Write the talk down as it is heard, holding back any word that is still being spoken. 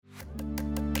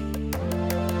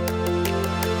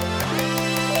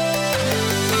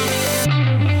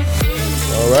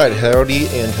right, howdy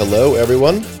and hello,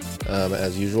 everyone.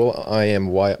 As usual, I am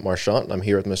Wyatt Marchant. I'm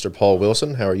here with Mr. Paul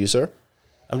Wilson. How are you, sir?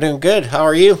 I'm doing good. How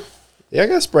are you? Yeah, I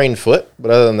got a sprained foot, but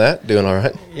other than that, doing all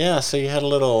right. Yeah, so you had a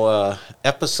little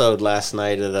episode last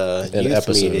night at a youth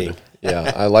meeting.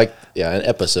 An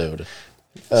episode.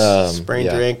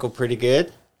 Sprained your ankle pretty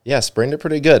good? Yeah, sprained it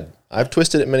pretty good. I've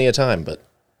twisted it many a time, but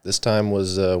this time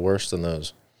was worse than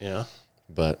those. Yeah.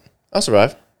 But I'll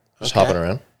survive. Just hopping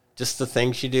around. Just the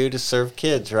things you do to serve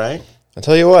kids, right? I'll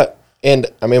tell you what. And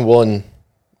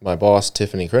my boss,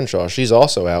 Tiffany Crenshaw, she's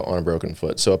also out on a broken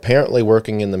foot. So apparently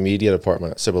working in the media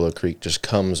department at Cibolo Creek just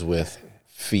comes with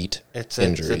feet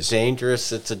injuries.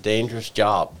 It's a dangerous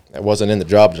job. That wasn't in the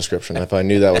job description. If I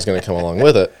knew that was going to come along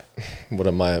with it, would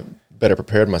have better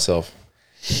prepared myself.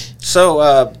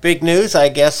 So, big news, I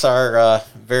guess our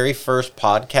very first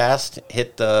podcast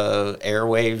hit the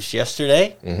airwaves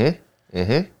yesterday.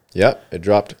 Yeah, it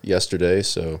dropped yesterday,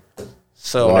 so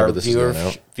our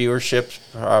viewership's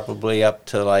probably up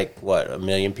to 1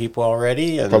 million people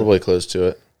already? And probably close to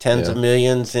it. Tens of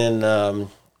millions in,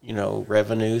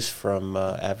 revenues from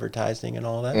advertising and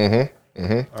all that?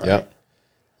 All right.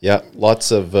 Yeah,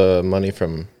 lots of money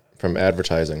from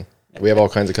advertising. We have all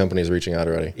kinds of companies reaching out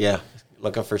already. Yeah,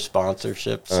 looking for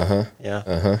sponsorships.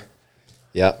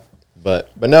 Yeah,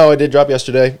 but no, it did drop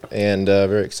yesterday, and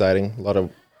very exciting. A lot of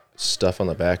stuff on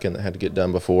the back end that had to get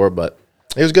done before, but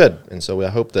it was good, and so I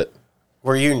hope that...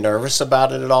 Were you nervous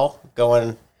about it at all,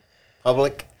 going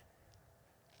public?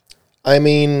 I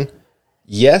mean,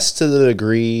 yes, to the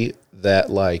degree that,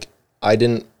 I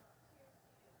didn't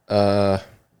want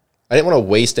to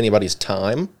waste anybody's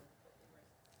time,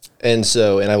 and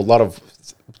a lot of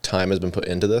time has been put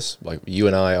into this, like you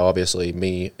and I, obviously,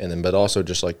 me, and then, but also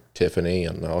just Tiffany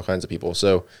and all kinds of people,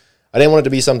 so I didn't want it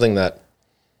to be something that...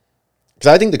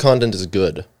 Because I think the content is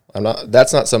good.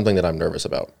 That's not something that I'm nervous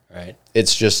about. Right.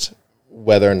 It's just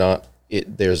whether or not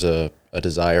there's a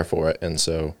desire for it. And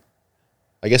so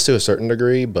I guess to a certain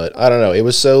degree, but I don't know. It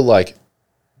was so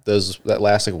that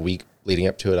last week leading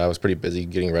up to it, I was pretty busy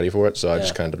getting ready for it. So I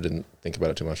just kind of didn't think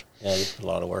about it too much. Yeah, you put a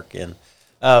lot of work in.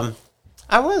 I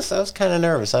was kind of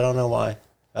nervous. I don't know why.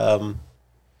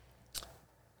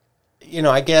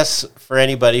 I guess for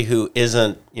anybody who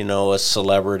isn't, a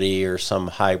celebrity or some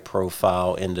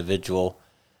high-profile individual,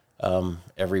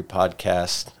 every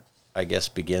podcast, I guess,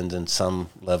 begins in some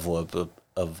level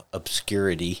of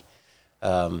obscurity.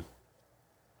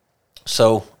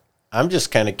 So I'm just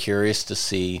kind of curious to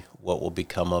see what will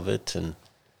become of it. And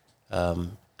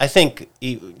I think,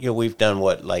 we've done,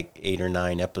 8 or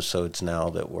 9 episodes now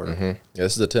that we're... Yeah,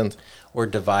 this is the 10th. We're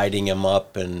dividing them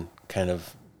up and kind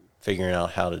of figuring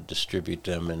out how to distribute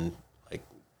them in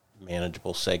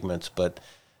manageable segments, but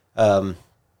I'm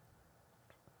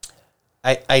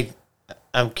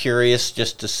curious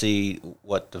just to see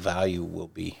what the value will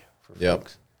be for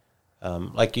folks.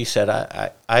 Like you said,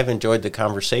 I've enjoyed the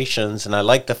conversations, and I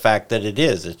like the fact that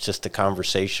it's just a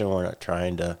conversation. We're not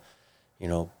trying to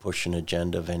push an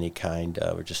agenda of any kind.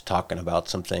 We're just talking about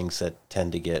some things that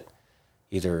tend to get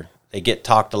they get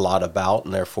talked a lot about,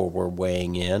 and therefore we're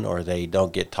weighing in, or they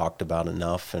don't get talked about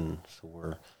enough, and so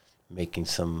we're making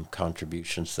some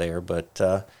contributions there.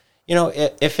 But,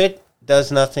 if it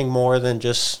does nothing more than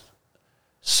just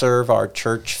serve our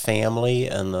church family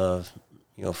and the,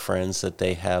 friends that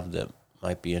they have that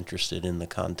might be interested in the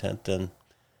content, then,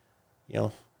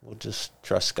 we'll just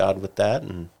trust God with that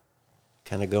and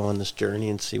kind of go on this journey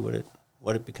and see what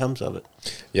it becomes of it.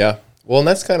 Yeah. Well, and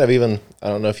that's kind of even, I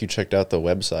don't know if you checked out the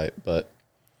website, but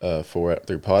for it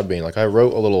through Podbean, I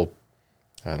wrote a little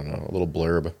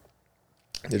blurb.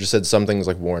 It just said some things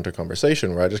warrant a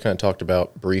conversation, where I just kind of talked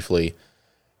about briefly,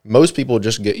 most people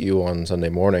just get you on Sunday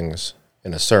mornings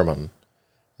in a sermon,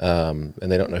 and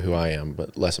they don't know who I am,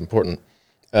 but less important.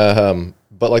 But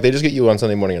they just get you on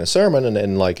Sunday morning in a sermon,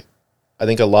 and I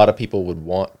think a lot of people would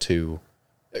want to,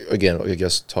 again, I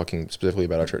guess talking specifically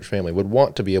about our church family, would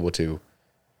want to be able to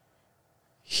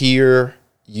hear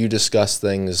you discuss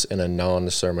things in a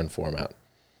non-sermon format.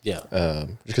 Yeah.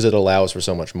 Because it allows for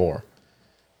so much more.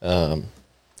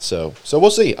 So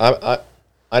we'll see.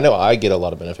 I know I get a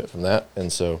lot of benefit from that,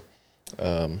 and so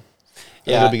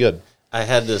it'll be good. I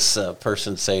had this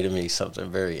person say to me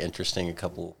something very interesting a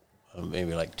couple,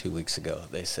 maybe 2 weeks ago.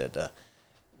 They said,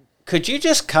 could you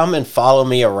just come and follow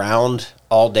me around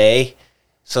all day,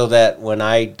 so that when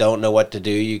I don't know what to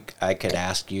do, I could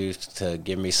ask you to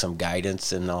give me some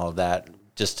guidance and all of that,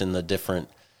 just in the different,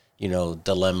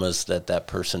 dilemmas that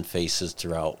person faces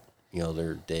throughout,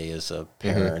 their day as a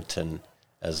parent and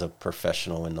as a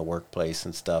professional in the workplace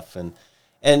and stuff.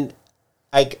 And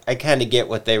I kind of get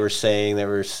what they were saying. They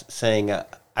were saying,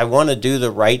 I want to do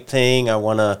the right thing. I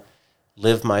want to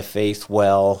live my faith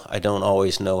well. I don't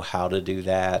always know how to do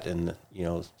that. And,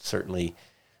 certainly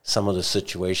some of the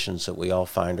situations that we all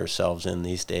find ourselves in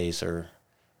these days are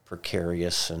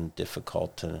precarious and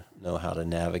difficult to know how to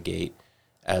navigate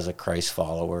as a Christ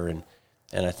follower. And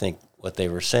I think what they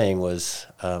were saying was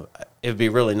it would be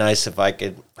really nice if I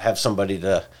could have somebody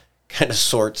to kind of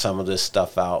sort some of this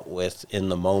stuff out with in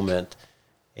the moment.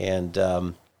 And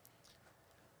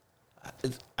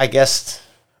I guess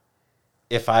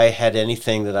if I had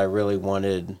anything that I really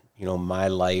wanted, my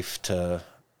life to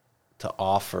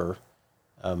offer,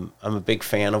 I'm a big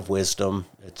fan of wisdom.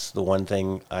 It's the one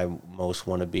thing I most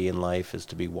want to be in life, is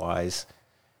to be wise.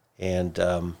 And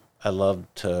I love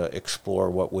to explore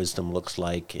what wisdom looks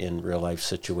like in real life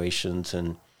situations.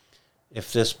 And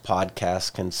if this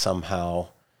podcast can somehow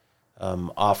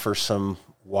offer some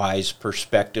wise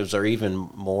perspectives, or even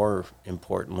more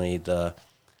importantly, the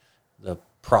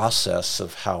process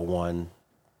of how one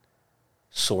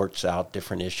sorts out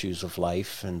different issues of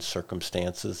life and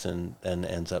circumstances and then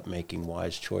ends up making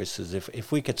wise choices.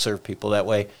 If we could serve people that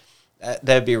way,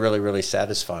 that'd be really, really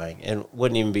satisfying. And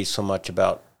wouldn't even be so much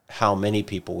about how many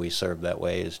people we serve that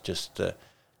way, is just to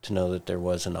know that there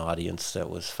was an audience that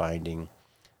was finding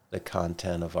the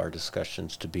content of our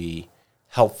discussions to be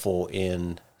helpful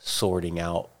in sorting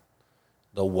out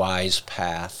the wise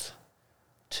path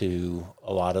to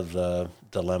a lot of the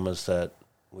dilemmas that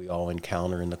we all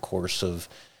encounter in the course of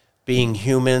being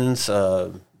humans,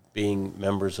 being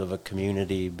members of a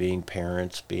community, being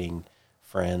parents, being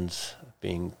friends,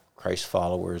 being Christ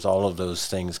followers. All of those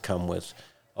things come with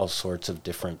all sorts of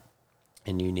different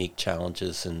and unique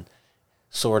challenges, and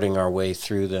sorting our way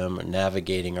through them and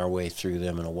navigating our way through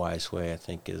them in a wise way, I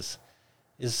think is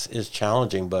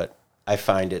challenging, but I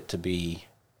find it to be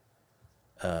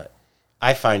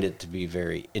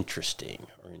very interesting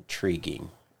or intriguing.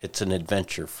 It's an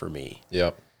adventure for me.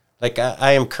 Yep. Like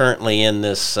I am currently in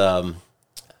this, I'll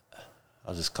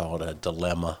just call it a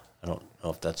dilemma. I don't know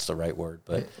if that's the right word,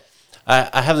 but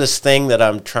I have this thing that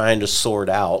I'm trying to sort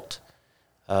out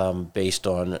based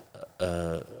on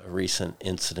a recent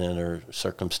incident or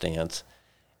circumstance.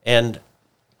 And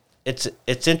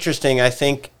it's interesting. I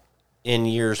think in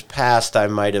years past, I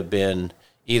might have been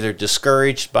either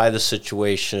discouraged by the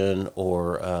situation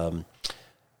or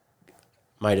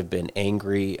might have been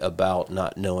angry about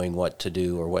not knowing what to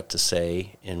do or what to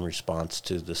say in response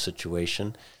to the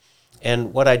situation.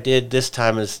 And what I did this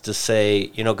time is to say,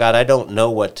 God, I don't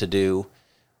know what to do,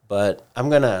 but I'm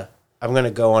gonna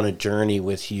go on a journey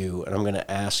with you, and I'm gonna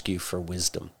ask you for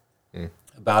wisdom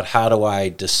about how do I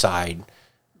decide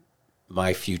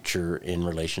my future in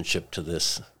relationship to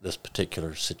this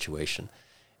particular situation.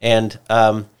 And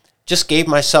just gave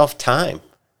myself time.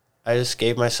 I just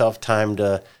gave myself time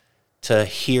to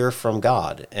hear from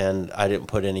God, and I didn't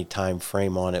put any time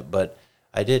frame on it, but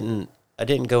I didn't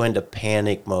go into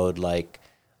panic mode like,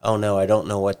 oh no, I don't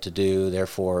know what to do,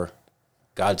 therefore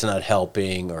God's not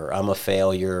helping, or I'm a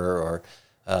failure, or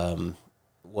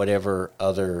whatever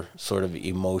other sort of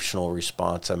emotional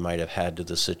response I might have had to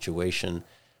the situation.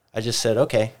 I just said,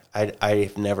 okay,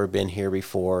 I've never been here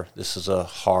before. This is a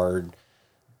hard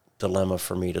dilemma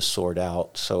for me to sort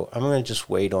out, so I'm going to just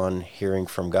wait on hearing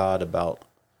from God about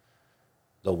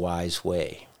the wise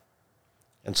way.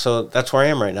 And so that's where I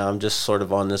am right now. I'm just sort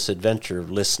of on this adventure of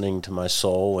listening to my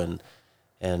soul and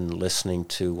listening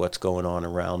to what's going on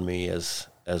around me as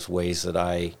ways that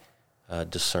I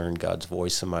discern God's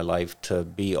voice in my life to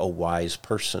be a wise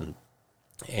person.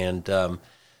 And I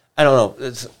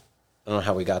don't know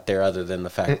how we got there, other than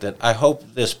the fact that I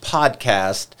hope this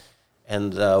podcast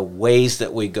and the ways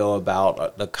that we go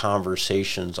about the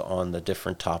conversations on the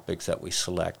different topics that we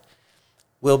select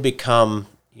will become,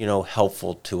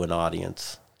 helpful to an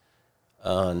audience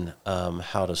on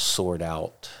how to sort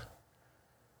out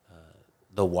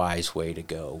the wise way to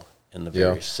go in the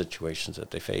various situations that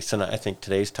they face. And I think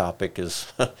today's topic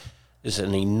is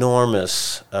an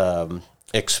enormous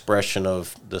expression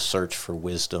of the search for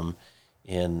wisdom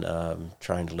in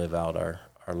trying to live out our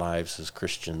lives as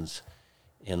Christians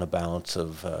in a balance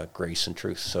of grace and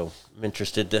truth. So I'm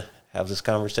interested to have this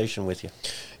conversation with you.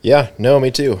 Yeah, no,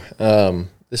 me too.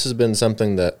 This has been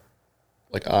something that,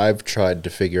 I've tried to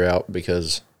figure out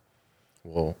because,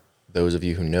 well, those of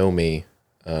you who know me,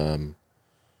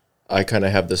 I kind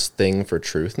of have this thing for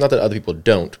truth. Not that other people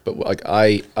don't, but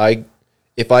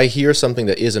if I hear something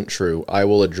that isn't true, I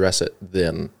will address it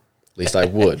then. At least I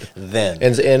would. Then.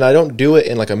 And I don't do it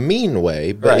in a mean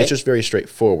way, but It's just very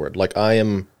straightforward. I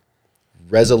am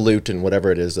resolute in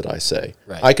whatever it is that I say.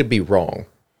 Right. I could be wrong,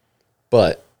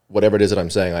 but whatever it is that I'm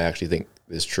saying, I actually think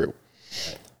is true.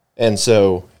 And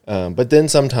so, but then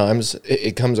sometimes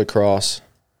it comes across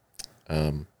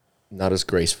not as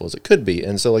graceful as it could be.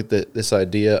 And so, like this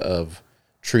idea of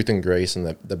truth and grace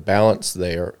and the balance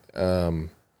there kind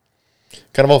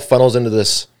of all funnels into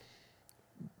this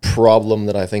problem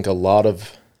that I think a lot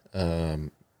of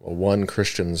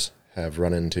Christians have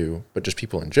run into, but just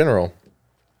people in general,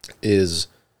 is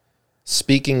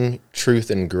speaking truth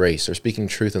and grace or speaking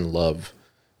truth and love.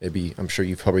 Maybe, I'm sure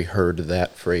you've probably heard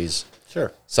that phrase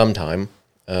sometime,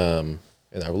 and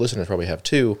our listeners probably have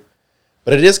too,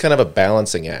 but it is kind of a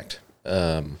balancing act.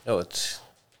 It's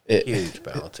a huge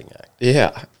balancing act.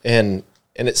 Yeah, and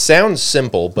it sounds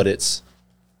simple, but it's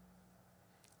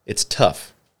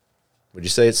tough. Would you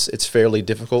say it's fairly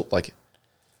difficult? Like,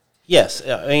 yes,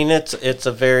 I mean it's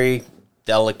a very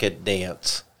delicate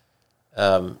dance.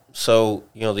 So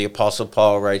the Apostle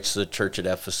Paul writes to the church at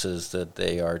Ephesus that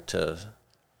they are to,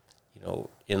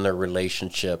 in their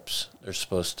relationships, they're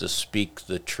supposed to speak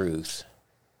the truth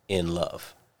in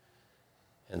love.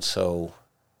 And so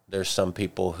there's some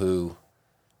people who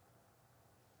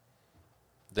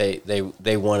they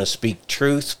want to speak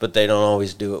truth, but they don't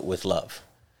always do it with love.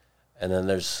 And then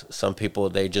there's some people,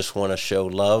 they just want to show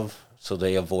love, so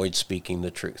they avoid speaking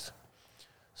the truth.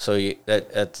 So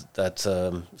that's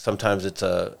sometimes it's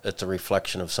a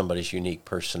reflection of somebody's unique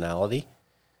personality.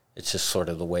 It's just sort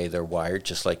of the way they're wired.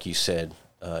 Just like you said,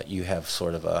 you have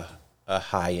sort of a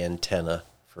high antenna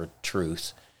for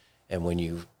truth, and when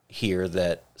you hear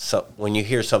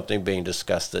something being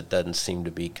discussed that doesn't seem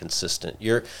to be consistent,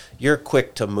 you're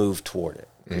quick to move toward it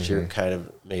because you're kind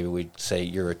of, maybe we'd say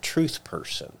you're a truth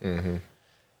person.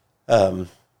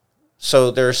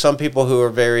 So there are some people who are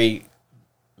very,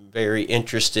 very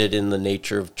interested in the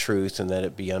nature of truth and that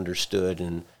it be understood,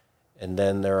 and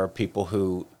then there are people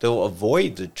who they'll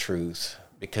avoid the truth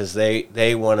because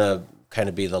they want to kind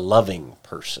of be the loving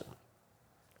person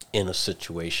in a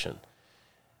situation.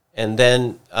 And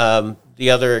then the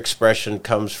other expression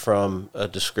comes from a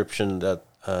description that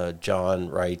John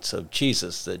writes of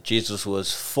Jesus, that Jesus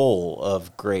was full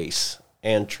of grace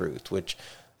and truth, which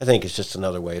I think is just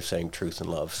another way of saying truth and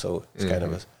love. So it's kind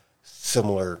of a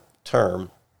similar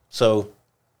term. So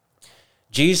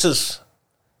Jesus,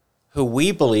 who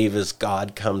we believe is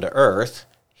God come to earth,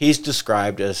 he's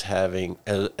described as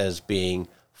being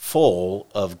full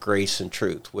of grace and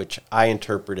truth, which I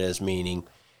interpret as meaning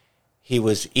he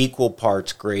was equal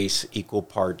parts grace, equal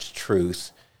parts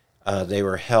truth. They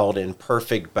were held in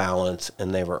perfect balance,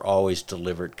 and they were always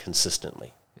delivered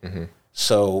consistently.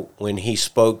 So when he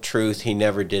spoke truth, he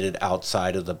never did it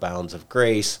outside of the bounds of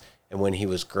grace. And when he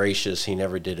was gracious, he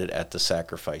never did it at the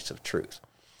sacrifice of truth.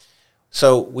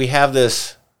 So we have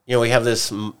this,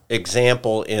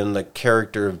 example in the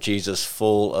character of Jesus,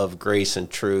 full of grace and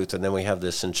truth. And then we have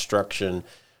this instruction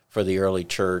for the early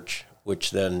church,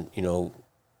 which then,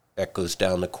 echoes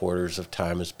down the quarters of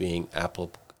time as being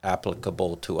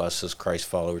applicable to us as Christ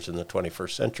followers in the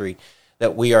 21st century,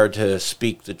 that we are to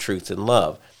speak the truth in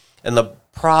love. And the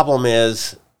problem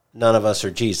is none of us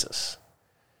are Jesus.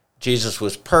 Jesus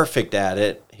was perfect at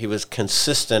it. He was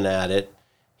consistent at it.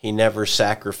 He never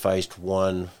sacrificed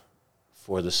one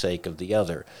for the sake of the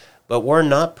other. But we're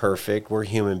not perfect. We're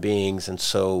human beings, and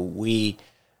so we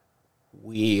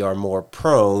are more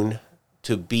prone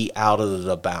to be out of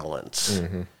the balance.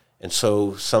 And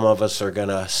so some of us are going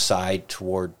to side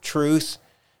toward truth,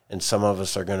 and some of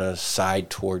us are going to side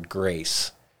toward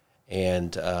grace.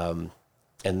 And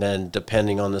then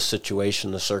depending on the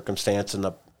situation, the circumstance, and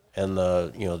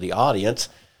the audience,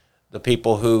 the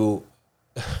people who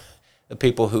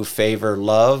favor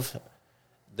love,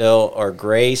 or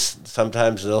grace,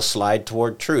 sometimes they'll slide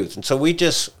toward truth. And so we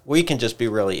can just be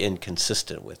really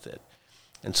inconsistent with it.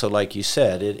 And so, like you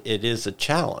said, it is a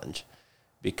challenge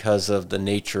because of the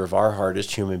nature of our heart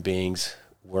as human beings.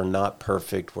 We're not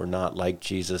perfect. We're not like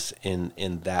Jesus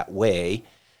in that way,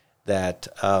 that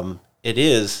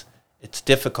it's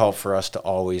difficult for us to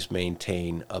always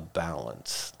maintain a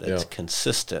balance that's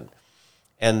consistent.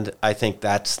 And I think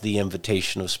that's the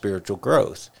invitation of spiritual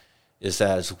growth, is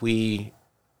that as we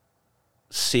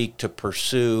seek to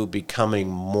pursue becoming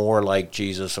more like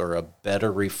Jesus, or a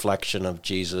better reflection of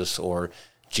Jesus, or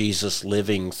Jesus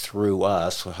living through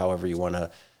us, however you want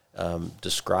to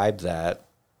describe that,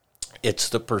 it's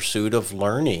the pursuit of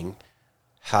learning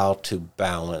how to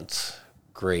balance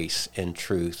grace and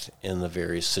truth in the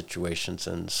various situations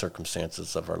and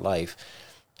circumstances of our life.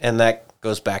 And that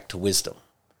goes back to wisdom.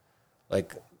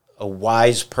 Like, a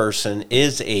wise person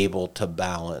is able to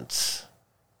balance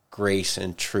grace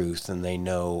and truth, and they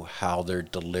know how they're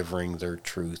delivering their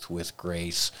truth with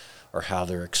grace, or how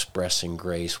they're expressing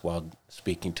grace while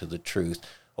speaking to the truth.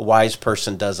 A wise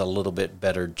person does a little bit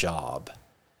better job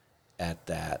at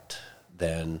that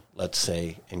than, let's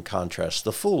say, in contrast,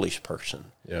 the foolish person.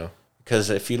 Yeah. Because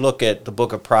if you look at the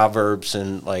book of Proverbs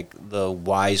and like the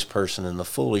wise person and the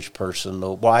foolish person,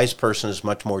 the wise person is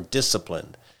much more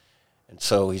disciplined. And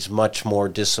so he's much more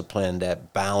disciplined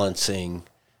at balancing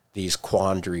these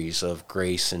quandaries of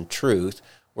grace and truth,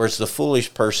 whereas the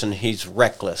foolish person, he's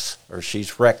reckless, or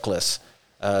she's reckless,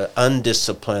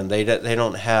 undisciplined. They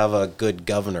don't have a good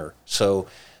governor. So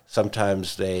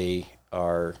sometimes they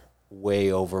are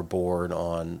way overboard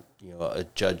on a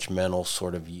judgmental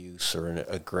sort of use or an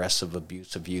aggressive,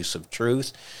 abusive use of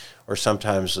truth, or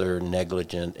sometimes they're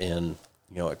negligent in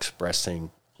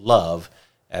expressing love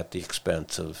at the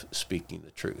expense of speaking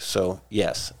the truth. So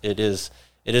yes, it is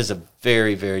a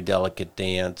very, very delicate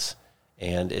dance,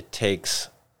 and it takes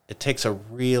a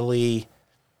really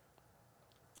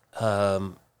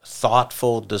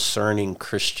thoughtful, discerning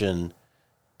Christian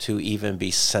to even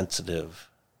be sensitive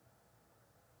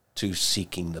to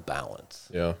seeking the balance.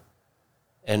 Yeah.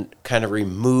 And kind of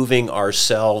removing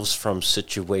ourselves from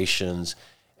situations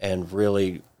and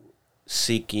really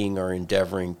seeking or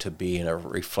endeavoring to be in a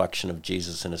reflection of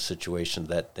Jesus in a situation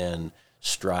that then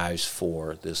strives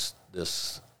for this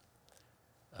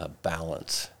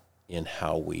balance in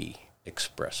how we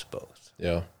express both.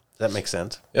 Yeah. Does that make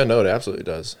sense? Yeah, no, it absolutely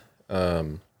does.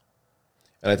 And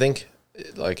I think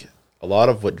like a lot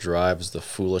of what drives the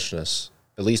foolishness,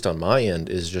 at least on my end,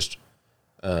 is just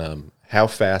how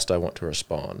fast I want to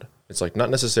respond. It's like not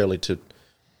necessarily to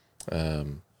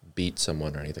beat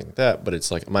someone or anything like that, but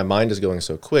it's like my mind is going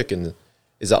so quick, and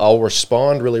is that I'll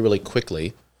respond really, really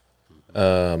quickly.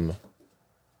 And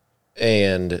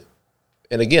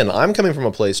again, I'm coming from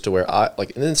a place to where and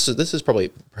this is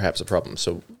probably perhaps a problem.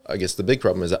 So I guess the big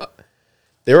problem is that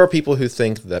there are people who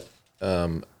think that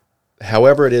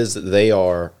however it is that they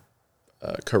are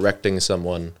correcting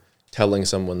someone, telling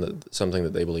someone that something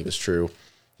that they believe is true,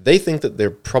 they think that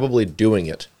they're probably doing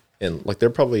it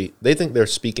they think they're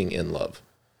speaking in love.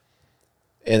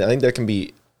 And I think that can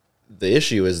be, the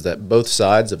issue is that both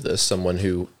sides of this, someone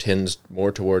who tends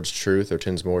more towards truth or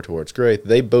tends more towards grace,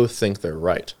 they both think they're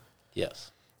right.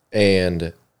 Yes.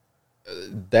 And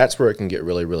that's where it can get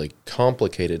really, really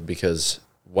complicated, because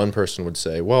one person would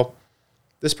say, well,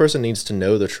 this person needs to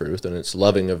know the truth, and it's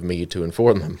loving of me to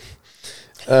inform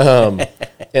them,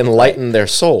 enlighten their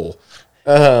soul.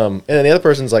 And then the other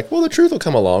person's like, well, the truth will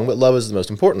come along, but love is the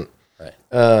most important. Right.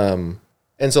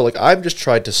 And so, like, I've just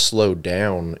tried to slow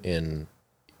down in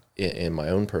my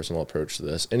own personal approach to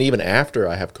this. And even after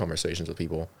I have conversations with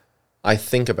people, I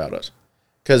think about it.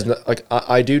 Because, like,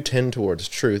 I do tend towards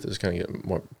truth. It's kind of get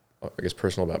more, I guess,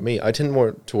 personal about me. I tend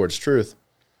more towards truth.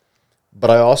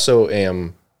 But I also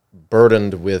am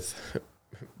burdened with,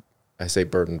 I say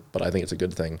burdened, but I think it's a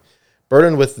good thing,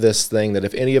 burdened with this thing that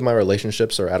if any of my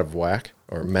relationships are out of whack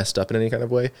or messed up in any kind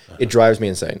of way, it drives me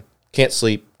insane. Can't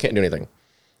sleep, can't do anything.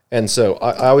 And so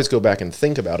I always go back and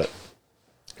think about it.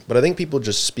 But I think people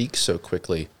just speak so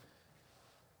quickly,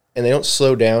 and they don't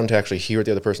slow down to actually hear what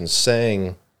the other person's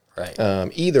saying. Right.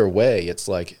 Either way, it's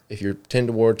like if you tend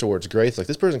towards grace, like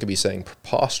this person could be saying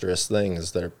preposterous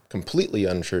things that are completely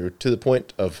untrue to the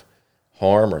point of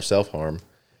harm or self-harm,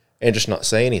 and just not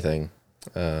say anything.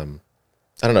 I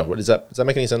don't know. Does that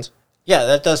make any sense? Yeah,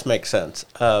 that does make sense.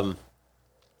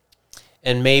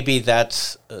 And maybe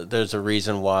that's there's a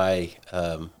reason why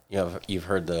you've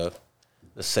heard the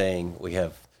saying, we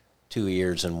have 2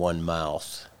 ears and 1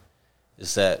 mouth.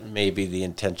 Is that maybe the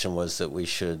intention was that we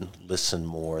should listen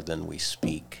more than we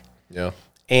speak. Yeah.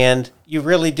 And you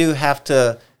really do have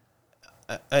to,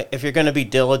 if you're going to be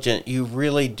diligent, you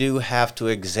really do have to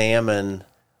examine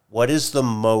what is the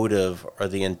motive or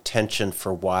the intention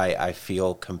for why I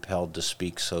feel compelled to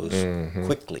speak so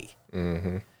quickly.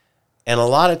 Mm-hmm. And a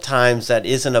lot of times that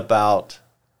isn't about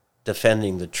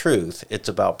defending the truth. It's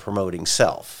about promoting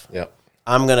self. Yep.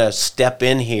 I'm going to step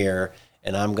in here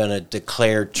and I'm going to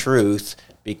declare truth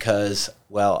because,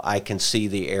 well, I can see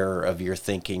the error of your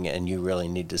thinking and you really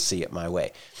need to see it my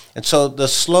way. And so the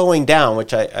slowing down,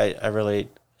 which I really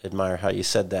admire how you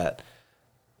said that.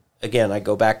 Again, I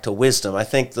go back to wisdom. I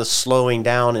think the slowing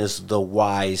down is the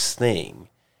wise thing,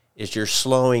 is you're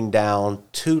slowing down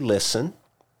to listen.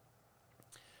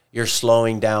 You're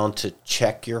slowing down to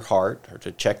check your heart or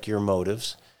to check your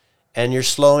motives. And you're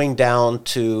slowing down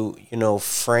to,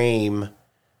 frame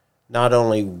not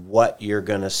only what you're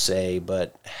going to say,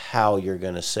 but how you're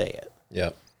going to say it. Yeah.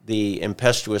 The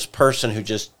impetuous person who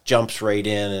just jumps right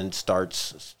in and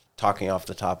starts talking off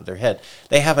the top of their head,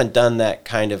 they haven't done that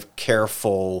kind of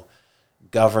careful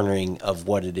governing of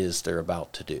what it is they're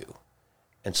about to do.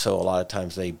 And so a lot of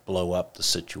times they blow up the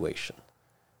situation.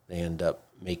 They end up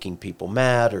making people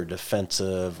mad or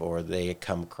defensive, or they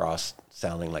come across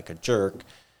sounding like a jerk.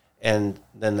 And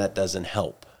then that doesn't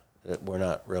help. We're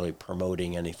not really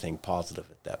promoting anything positive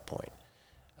at that point.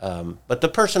 But the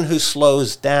person who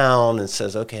slows down and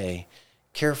says, okay,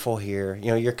 careful here,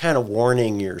 you're kind of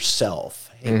warning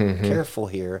yourself. Hey, careful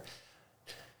here.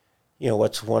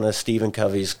 What's one of Stephen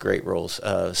Covey's great rules?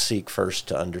 Seek first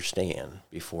to understand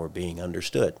before being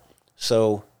understood.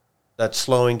 So that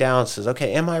slowing down says,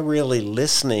 okay, am I really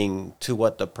listening to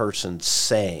what the person's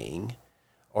saying,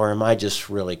 or am I just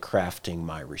really crafting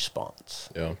my response?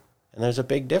 Yeah. And there's a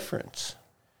big difference.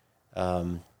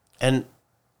 And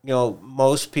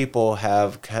most people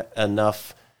have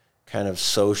enough kind of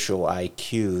social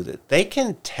IQ that they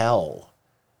can tell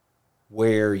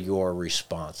where your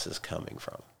response is coming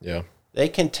from. Yeah. They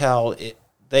can tell it.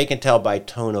 They can tell by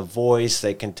tone of voice.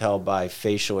 They can tell by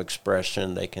facial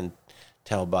expression. They can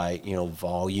tell by,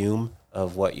 volume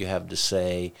of what you have to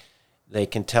say. They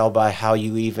can tell by how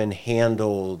you even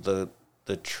handle the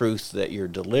truth that you're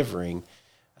delivering.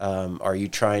 Are you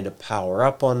trying to power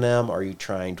up on them? Are you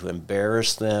trying to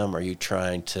embarrass them? Are you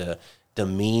trying to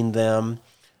demean them?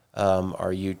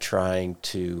 Are you trying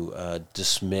to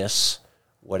dismiss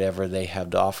whatever they have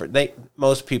to offer?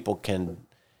 Most people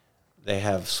they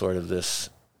have sort of this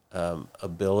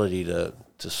ability to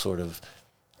sort of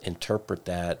interpret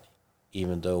that,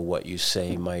 even though what you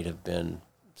say might have been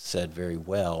said very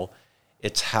well.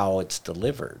 It's how it's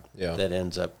delivered that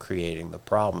ends up creating the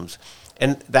problems.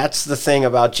 And that's the thing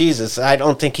about Jesus. I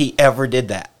don't think he ever did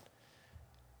that.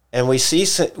 And we see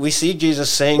Jesus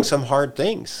saying some hard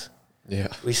things. Yeah.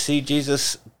 We see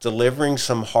Jesus delivering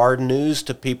some hard news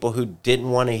to people who didn't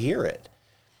want to hear it.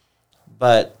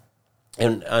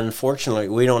 And unfortunately,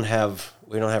 we don't have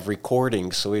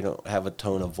recordings, so we don't have a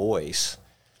tone of voice.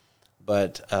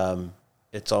 But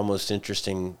it's almost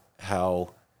interesting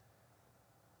how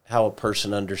a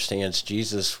person understands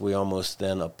Jesus. We almost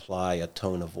then apply a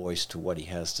tone of voice to what he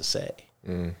has to say.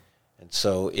 And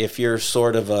so if you're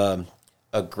sort of a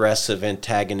aggressive,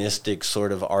 antagonistic,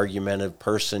 sort of argumentative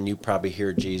person, you probably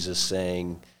hear Jesus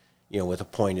saying, with a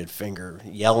pointed finger,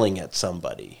 yelling at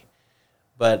somebody.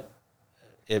 But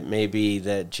it may be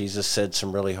that Jesus said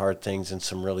some really hard things in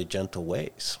some really gentle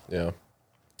ways. Yeah.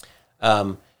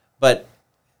 But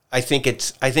I think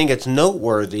it's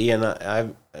noteworthy,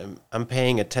 and I'm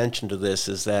paying attention to this,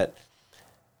 is that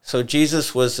so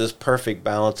Jesus was this perfect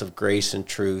balance of grace and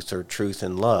truth, or truth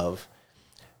and love,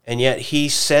 and yet he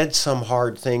said some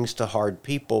hard things to hard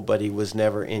people, but he was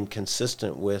never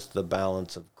inconsistent with the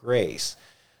balance of grace.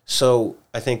 So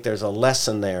I think there's a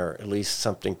lesson there, at least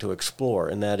something to explore,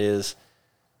 and that is,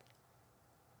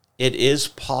 it is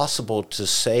possible to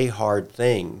say hard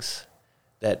things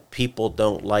that people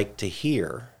don't like to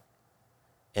hear,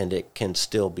 and it can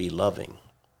still be loving,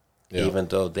 even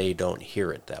though they don't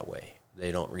hear it that way.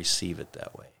 They don't receive it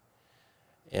that way.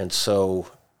 And so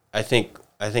I think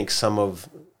some of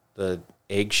the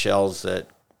eggshells that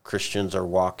Christians are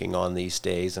walking on these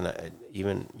days, and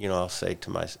I'll say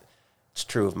it's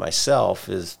true of myself,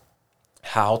 is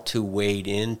how to wade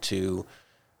into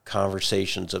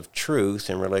conversations of truth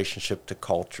in relationship to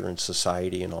culture and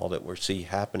society and all that we see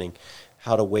happening,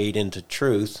 how to wade into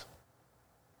truth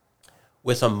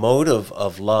with a motive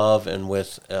of love, and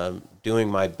with doing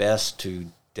my best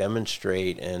to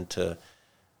demonstrate and to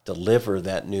deliver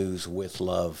that news with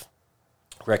love,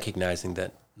 recognizing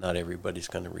that not everybody's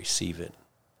going to receive it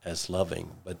as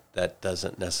loving, but that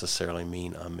doesn't necessarily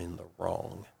mean I'm in the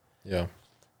wrong. Yeah.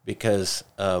 Because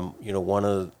one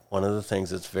of the things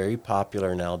that's very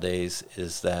popular nowadays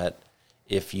is that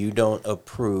if you don't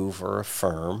approve or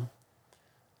affirm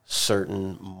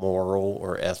certain moral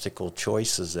or ethical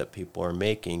choices that people are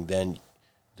making, then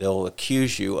they'll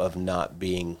accuse you of not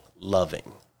being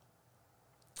loving.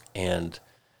 And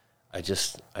I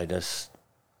just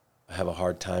have a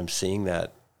hard time seeing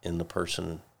that in the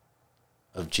person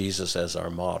of Jesus as our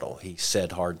model. He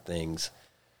said hard things.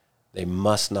 They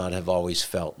must not have always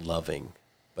felt loving,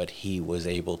 but he was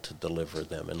able to deliver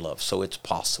them in love. So it's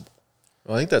possible.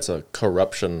 Well, I think that's a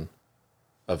corruption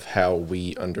of how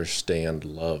we understand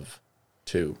love,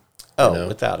 too. Oh,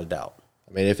 without a doubt.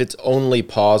 I mean, if it's only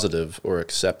positive or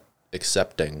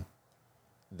accepting,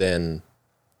 then,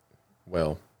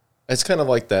 well, it's kind of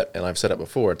like that, and I've said it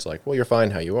before, it's like, well, you're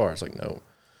fine how you are. It's like, no.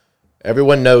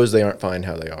 Everyone knows they aren't fine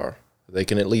how they are. They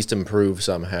can at least improve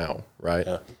somehow, right?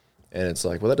 Yeah. And it's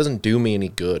like, well, that doesn't do me any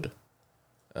good.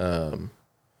 And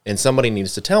somebody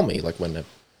needs to tell me,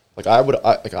 I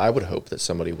would hope that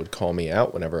somebody would call me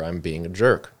out whenever I'm being a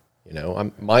jerk.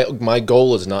 My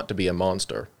goal is not to be a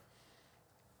monster.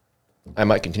 I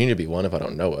might continue to be one if I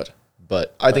don't know it.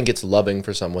 But I think it's loving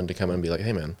for someone to come and be like,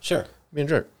 hey, man, Sure. be a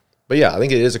jerk. But yeah, I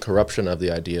think it is a corruption of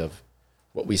the idea of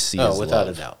what we see as without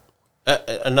love. a doubt.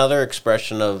 Another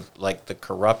expression of like the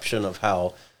corruption of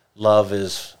how love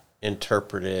is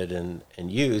interpreted and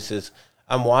used is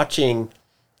I'm watching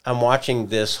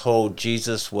this whole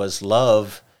Jesus was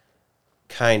love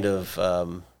kind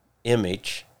of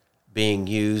image being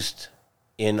used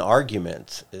in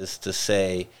arguments, is to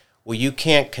say, well, you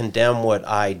can't condemn what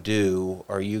I do,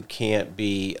 or you can't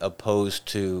be opposed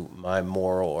to my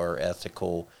moral or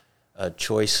ethical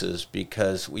choices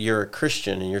because you're a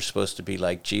Christian and you're supposed to be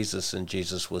like Jesus, and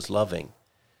Jesus was loving.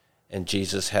 And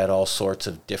Jesus had all sorts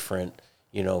of different,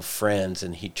 friends,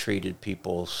 and he treated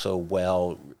people so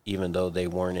well, even though they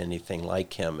weren't anything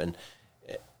like him.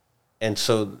 And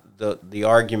so the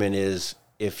argument is,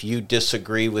 if you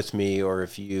disagree with me, or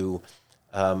if you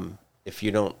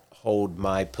don't hold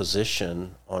my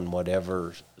position on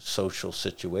whatever social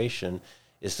situation,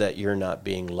 is that you're not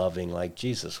being loving like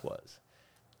Jesus was.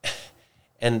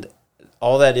 And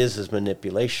all that is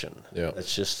manipulation. Yeah.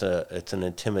 It's just it's an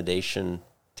intimidation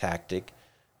tactic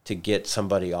to get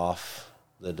somebody off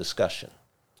the discussion,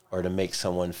 or to make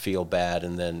someone feel bad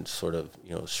and then sort of,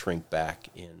 shrink back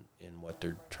in what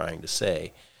they're trying to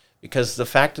say. Because the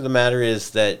fact of the matter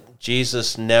is that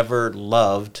Jesus never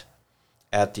loved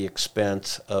at the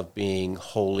expense of being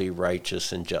holy,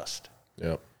 righteous, and just.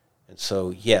 Yeah. And so,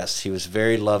 yes, he was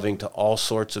very loving to all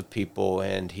sorts of people,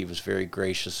 and he was very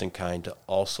gracious and kind to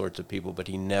all sorts of people, but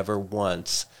he never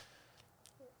once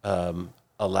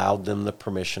allowed them the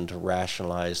permission to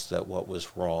rationalize that what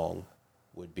was wrong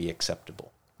would be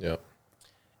acceptable. Yeah.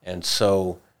 And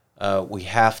so we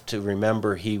have to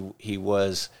remember he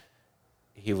was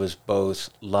both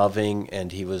loving,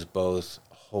 and he was both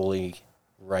holy,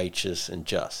 righteous, and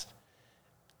just.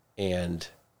 And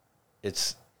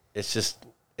it's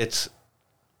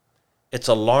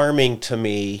alarming to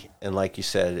me, and like you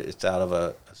said, it's out of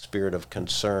a spirit of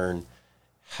concern,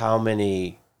 how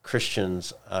many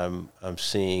Christians I'm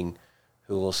seeing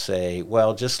who will say,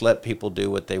 well, just let people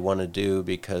do what they want to do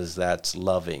because that's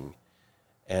loving.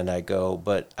 And I go,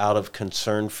 but out of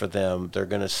concern for them, they're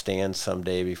going to stand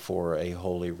someday before a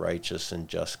holy, righteous, and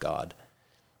just God.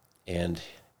 And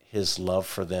his love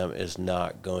for them is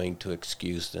not going to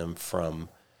excuse them from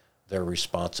their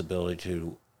responsibility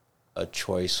to a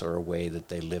choice or a way that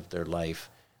they lived their life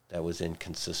that was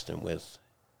inconsistent with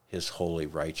his holy,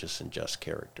 righteous, and just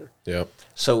character. Yeah.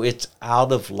 So it's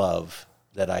out of love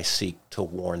that I seek to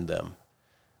warn them.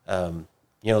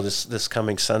 This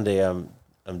coming Sunday, I'm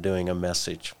doing a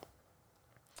message,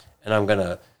 and I'm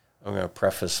gonna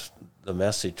preface the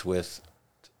message with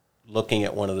looking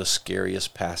at one of the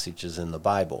scariest passages in the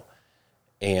Bible,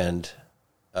 and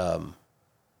I'm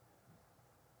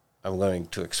going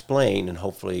to explain, and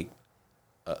hopefully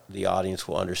the audience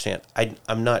will understand.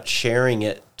 I'm not sharing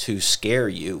it to scare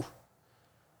you.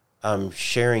 I'm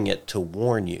sharing it to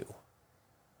warn you.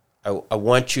 I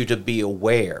want you to be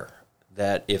aware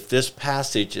that if this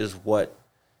passage is what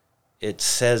it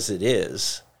says it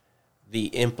is, the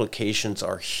implications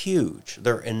are huge.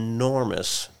 They're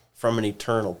enormous from an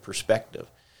eternal perspective.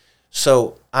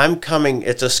 So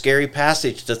it's a scary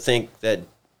passage to think that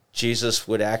Jesus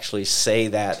would actually say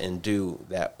that and do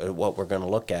that, what we're going to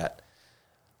look at.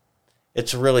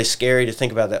 It's really scary to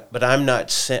think about that, but I'm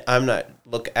not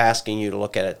asking you to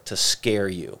look at it to scare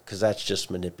you, because that's just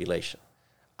manipulation.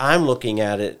 I'm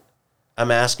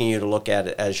asking you to look at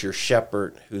it as your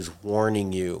shepherd who's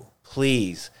warning you.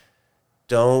 Please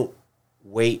don't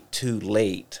wait too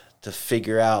late to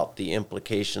figure out the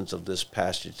implications of this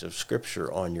passage of Scripture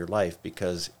on your life,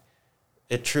 because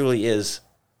it truly is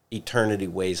eternity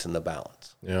weighs in the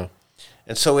balance. Yeah.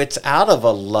 And so it's out of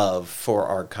a love for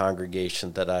our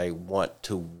congregation that I want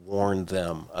to warn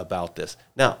them about this.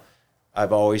 Now,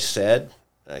 I've always said,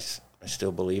 I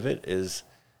still believe it, is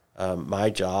my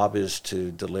job is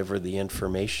to deliver the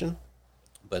information,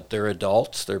 but they're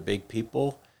adults, they're big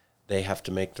people. They have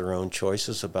to make their own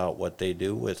choices about what they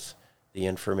do with the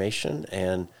information.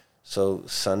 And so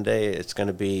Sunday, it's going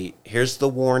to be, here's the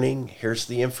warning, here's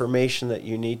the information that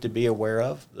you need to be aware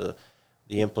of. The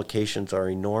implications are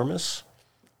enormous,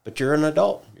 but you're an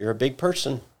adult. You're a big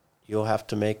person. You'll have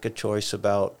to make a choice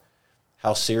about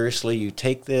how seriously you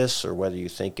take this, or whether you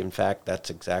think, in fact, that's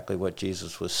exactly what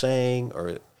Jesus was saying,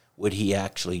 or would he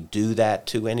actually do that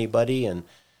to anybody? And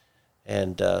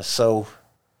so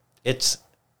it's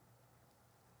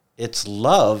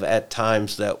love at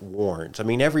times that warns. I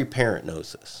mean, every parent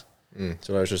knows this.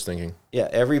 So I was just thinking. Yeah,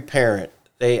 every parent,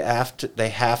 they have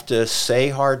to say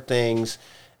hard things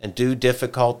and do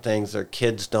difficult things their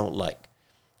kids don't like.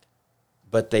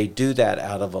 but they do that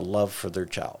out of a love for their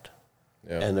child.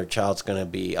 Yeah. And their child's going to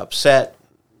be upset,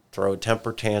 throw a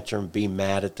temper tantrum, be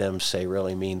mad at them, say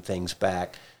really mean things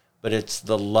back. But it's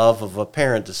the love of a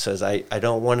parent that says, I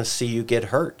don't want to see you get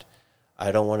hurt.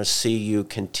 I don't want to see you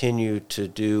continue to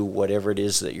do whatever it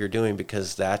is that you're doing,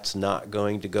 because that's not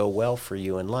going to go well for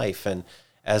you in life. And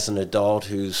as an adult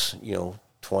who's,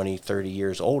 20, 30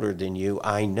 years older than you,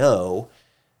 I know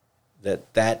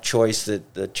that choice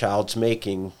that the child's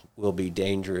making will be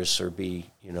dangerous or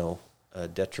be,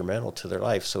 detrimental to their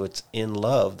life. So it's in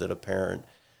love that a parent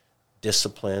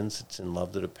disciplines. It's in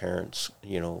love that a parent,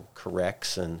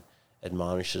 corrects and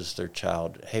admonishes their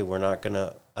child. Hey, I'm not going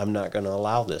to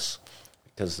allow this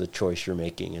because the choice you're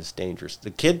making is dangerous.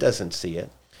 The kid doesn't see it,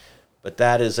 but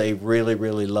that is a really,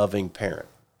 really loving parent.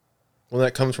 Well,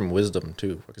 that comes from wisdom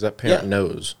too, because that parent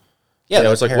knows.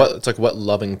 Yeah, it's like what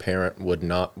loving parent would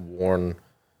not warn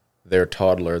their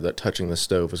toddler that touching the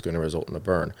stove is going to result in a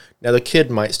burn. Now, the kid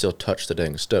might still touch the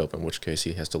dang stove, in which case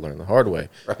he has to learn the hard way.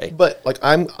 Right. But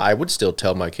I would still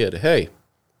tell my kid, hey,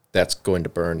 that's going to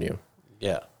burn you.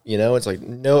 Yeah. It's like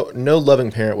no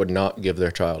loving parent would not give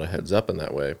their child a heads up in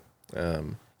that way.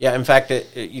 Yeah, in fact,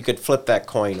 you could flip that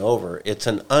coin over. It's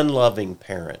an unloving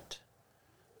parent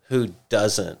who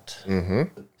doesn't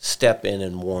step in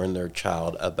and warn their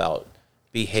child about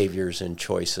behaviors and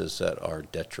choices that are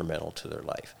detrimental to their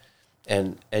life.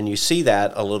 And you see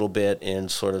that a little bit in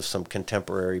sort of some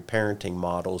contemporary parenting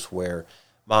models where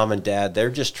mom and dad, they're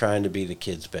just trying to be the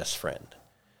kid's best friend.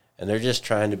 And they're just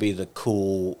trying to be the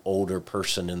cool older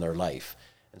person in their life.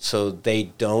 And so they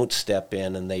don't step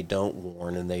in and they don't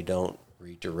warn and they don't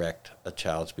redirect a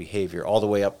child's behavior all the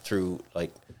way up through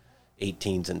like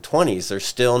 18s and 20s. They're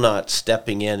still not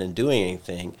stepping in and doing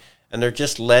anything. And they're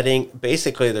just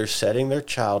they're setting their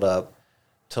child up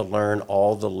to learn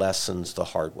all the lessons the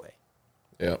hard way.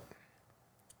 Yeah.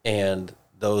 And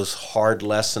those hard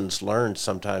lessons learned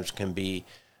sometimes can be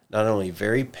not only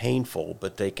very painful,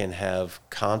 but they can have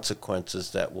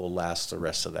consequences that will last the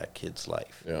rest of that kid's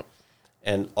life. Yeah.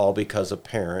 And all because a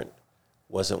parent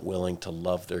wasn't willing to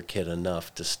love their kid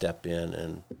enough to step in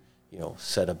and,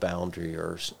 set a boundary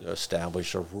or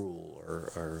establish a rule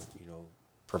or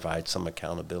provide some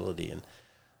accountability. And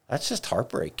that's just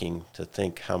heartbreaking to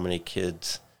think how many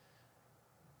kids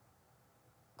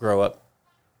grow up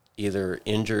either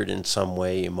injured in some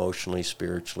way, emotionally,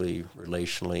 spiritually,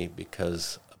 relationally,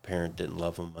 because a parent didn't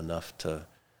love them enough to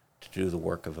do the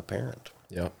work of a parent.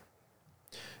 Yeah.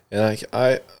 And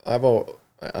I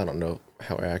don't know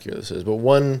how accurate this is, but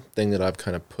one thing that I've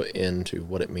kind of put into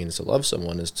what it means to love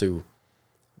someone is to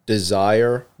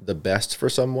desire the best for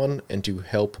someone and to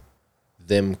help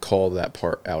them call that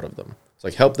part out of them. It's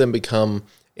like help them become,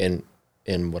 in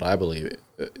what I believe,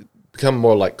 become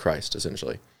more like Christ,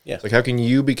 essentially. Yeah. It's like how can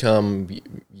you become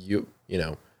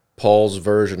Paul's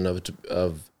version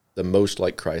of the most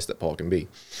like Christ that Paul can be.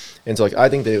 And so I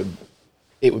think that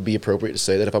it would be appropriate to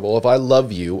say that if I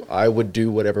love you, I would do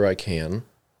whatever I can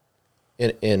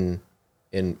in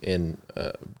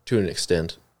to an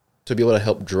extent to be able to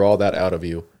help draw that out of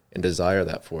you and desire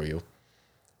that for you.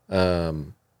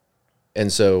 And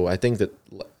so I think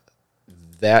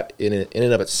that in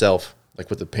and of itself,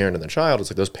 like with the parent and the child, it's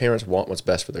like those parents want what's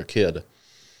best for their kid.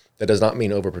 That does not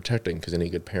mean overprotecting, because any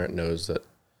good parent knows that.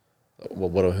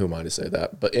 Well, who am I to say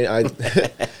that? But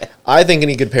I think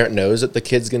any good parent knows that the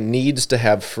kid needs to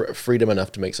have freedom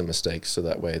enough to make some mistakes, so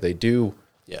that way they do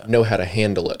know how to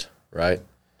handle it, right?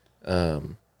 But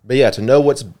yeah, to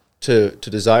know to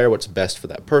desire what's best for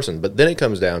that person. But then it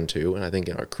comes down to, and I think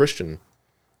in a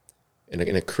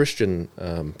Christian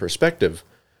perspective,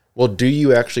 well, do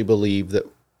you actually believe that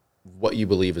what you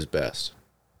believe is best?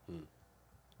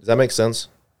 Does that make sense?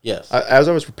 Yes. As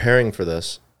I was preparing for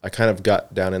this, I kind of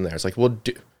got down in there. It's like, well,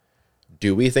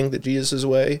 do we think that Jesus'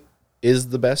 way is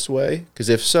the best way? Because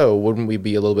if so, wouldn't we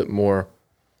be a little bit more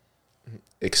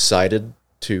excited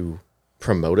to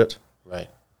promote it? Right.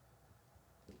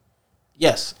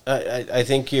 Yes. I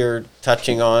think you're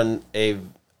touching on a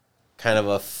kind of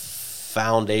a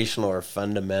foundational or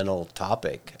fundamental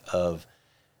topic of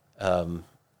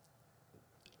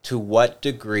to what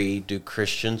degree do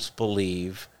Christians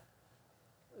believe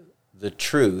the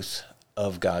truth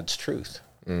of God's truth?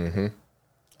 Mm-hmm.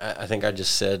 I think I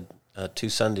just said 2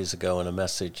 Sundays ago in a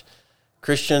message,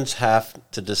 Christians have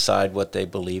to decide what they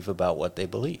believe about what they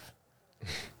believe.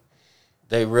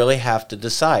 They really have to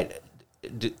decide.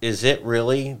 Is it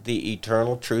really the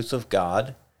eternal truth of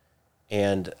God?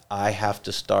 And I have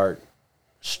to start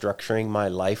structuring my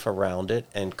life around it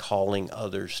and calling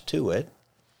others to it?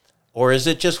 Or is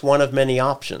it just one of many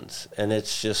options? And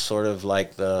it's just sort of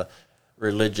like the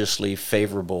religiously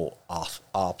favorable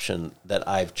option that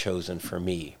I've chosen for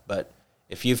me. But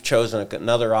if you've chosen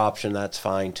another option, that's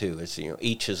fine too. It's,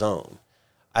 each his own.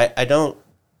 I don't,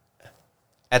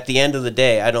 at the end of the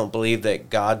day, I don't believe that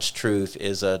God's truth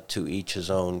is a to each his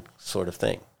own sort of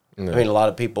thing. No. I mean, a lot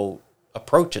of people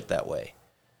approach it that way.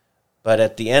 But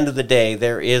at the end of the day,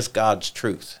 there is God's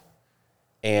truth.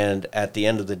 And at the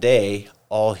end of the day,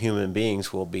 all human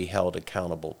beings will be held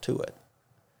accountable to it.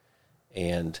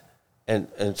 And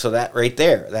so that right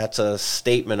there, that's a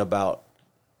statement about,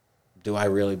 do I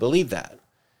really believe that?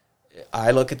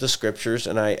 I look at the scriptures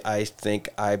and I think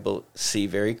I see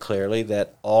very clearly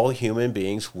that all human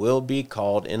beings will be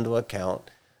called into account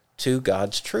to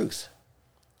God's truth.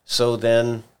 So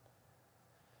then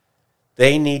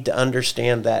they need to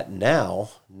understand that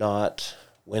now, not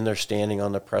when they're standing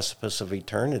on the precipice of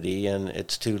eternity and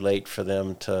it's too late for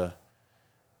them to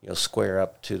square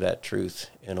up to that truth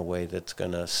in a way that's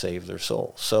going to save their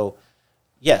soul. So,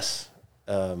 yes,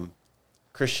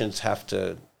 Christians have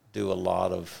to do a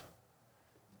lot of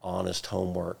honest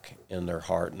homework in their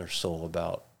heart and their soul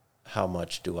about how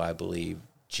much do I believe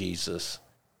Jesus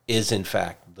is, in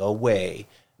fact, the way,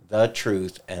 the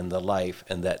truth, and the life,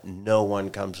 and that no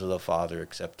one comes to the Father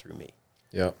except through me.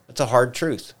 Yeah. It's a hard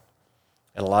truth.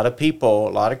 And a lot of people, a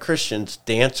lot of Christians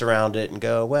dance around it and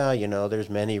go, well,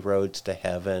 there's many roads to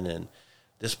heaven, and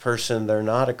this person, they're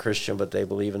not a Christian, but they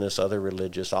believe in this other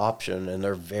religious option, and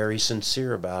they're very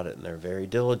sincere about it, and they're very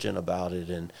diligent about it,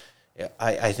 and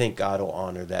I think God will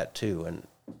honor that too. And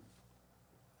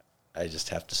I just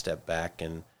have to step back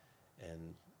and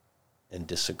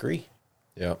disagree.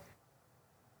 Yeah.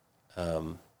 I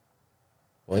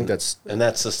think that's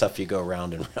the stuff you go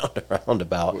round and round and round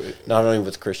about, not only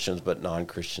with Christians but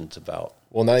non-Christians about.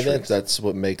 Well, I think that's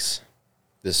what makes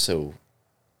this so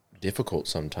difficult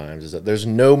sometimes, is that there's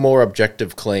no more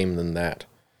objective claim than that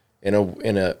in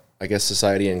a I guess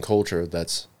society and culture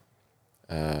that's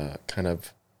kind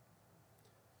of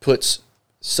puts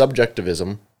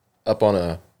subjectivism up on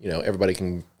a everybody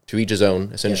can to each his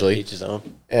own, essentially. Yeah, each his own.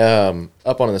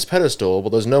 Up on this pedestal. Well,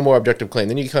 there's no more objective claim.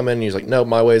 Then you come in and you're like, no,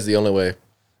 my way is the only way.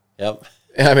 Yep.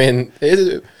 I mean,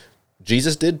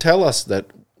 Jesus did tell us that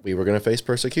we were going to face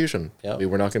persecution. Yep. We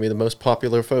were not going to be the most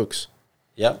popular folks.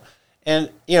 Yep. And,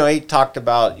 he talked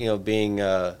about, being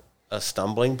a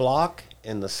stumbling block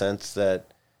in the sense that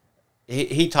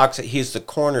he's the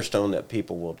cornerstone that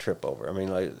people will trip over. I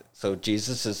mean, so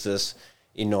Jesus is this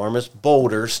enormous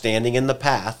boulder standing in the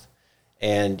path,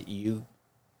 and you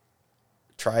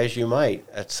try as you might,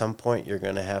 at some point you're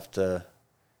going to have to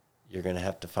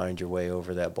find your way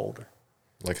over that boulder.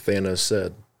 Like Thanos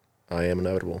said, I am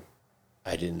inevitable.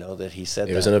 I didn't know that he said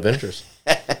that. It was in Avengers.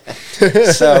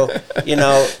 So,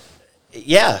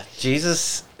 yeah,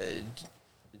 Jesus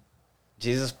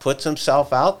puts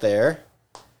himself out there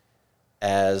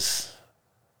as,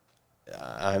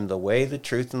 I'm the way, the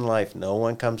truth, and life. No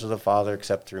one comes to the Father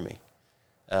except through me.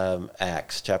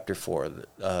 Acts chapter 4.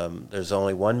 There's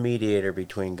only one mediator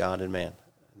between God and man.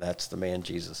 That's the man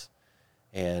Jesus.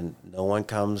 And no one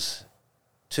comes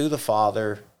to the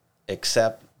Father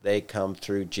except they come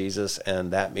through Jesus,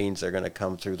 and that means they're going to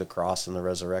come through the cross and the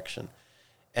resurrection.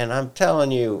 And I'm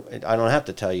telling you, I don't have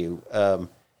to tell you,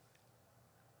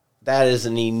 that is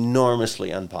an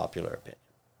enormously unpopular opinion.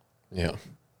 Yeah.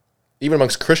 Even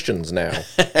amongst Christians now,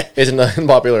 it's an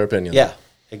unpopular opinion. Yeah,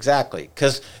 exactly.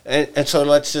 And so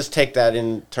let's just take that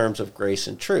in terms of grace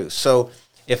and truth. So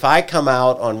if I come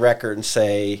out on record and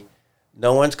say,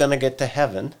 no one's going to get to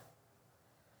heaven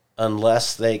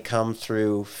unless they come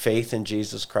through faith in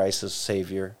Jesus Christ as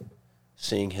Savior,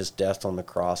 seeing his death on the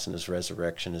cross and his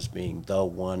resurrection as being the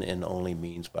one and only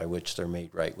means by which they're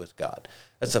made right with God.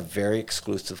 That's a very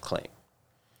exclusive claim.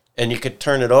 And you could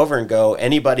turn it over and go,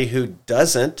 anybody who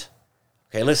doesn't,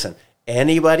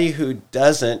 anybody who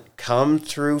doesn't come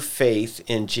through faith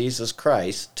in Jesus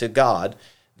Christ to God,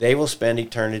 they will spend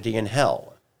eternity in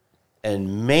hell.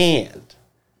 And man,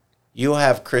 you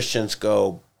have Christians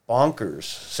go bonkers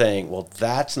saying, well,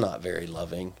 that's not very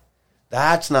loving.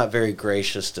 That's not very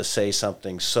gracious to say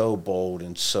something so bold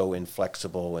and so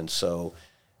inflexible and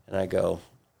I go,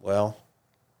 well,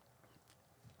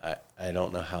 I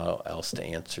don't know how else to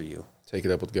answer you. Take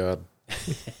it up with God.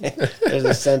 There's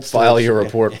a sense. File your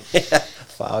report.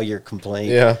 File your complaint.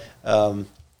 Yeah.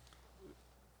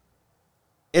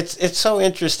 It's so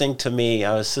interesting to me.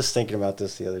 I was just thinking about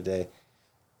this the other day.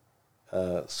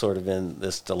 Sort of in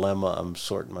this dilemma I'm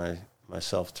sorting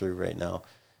myself through right now.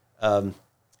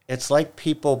 It's like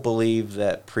people believe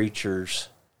that preachers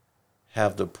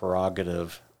have the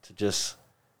prerogative to just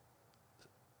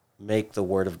make the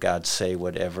Word of God say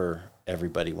whatever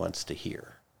everybody wants to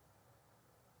hear.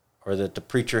 or that the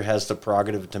preacher has the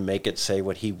prerogative to make it say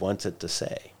what he wants it to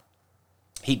say.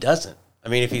 He doesn't. I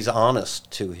mean, if he's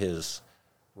honest to his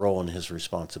role and his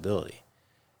responsibility.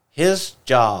 His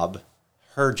job,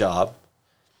 her job,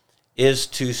 is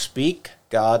to speak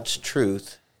God's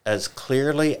truth as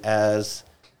clearly as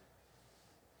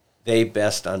they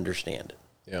best understand it.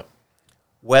 Yeah.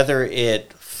 Whether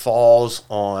it falls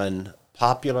on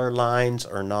popular lines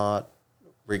or not,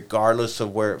 regardless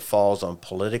of where it falls on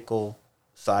political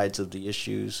sides of the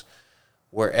issues,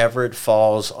 wherever it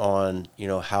falls on,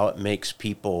 how it makes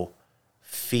people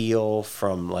feel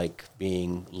from like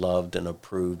being loved and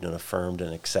approved and affirmed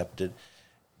and accepted.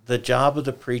 The job of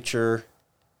the preacher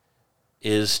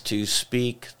is to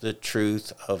speak the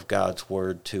truth of God's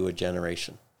word to a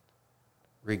generation,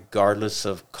 regardless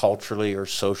of culturally or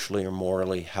socially or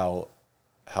morally how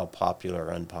popular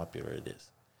or unpopular it is.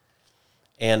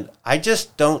 And I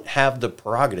just don't have the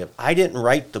prerogative. I didn't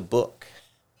write the book.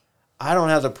 I don't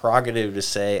have the prerogative to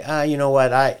say, you know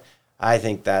what, I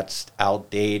think that's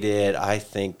outdated. I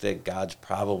think that God's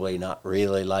probably not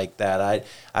really like that.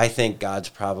 I think God's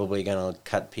probably going to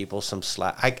cut people some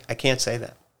slack. I can't say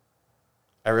that.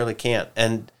 I really can't.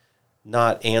 And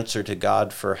not answer to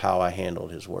God for how I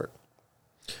handled his work.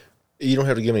 You don't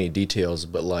have to give any details,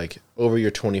 but like over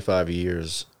your 25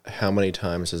 years, how many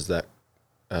times has that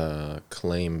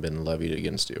claim been levied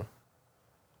against you?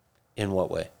 In what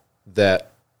way?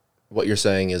 That what you're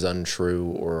saying is untrue,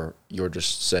 or you're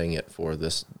just saying it for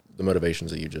the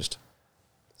motivations that you just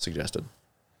suggested?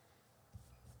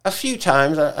 A few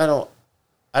times.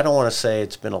 I don't want to say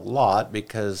it's been a lot,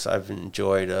 because I've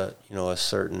enjoyed a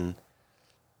certain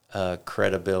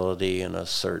credibility and a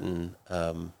certain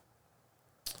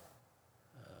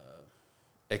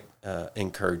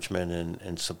encouragement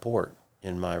and support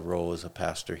in my role as a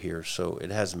pastor here. So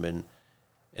it hasn't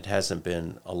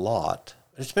been a lot.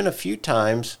 It's been a few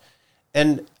times,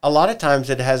 and a lot of times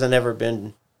it hasn't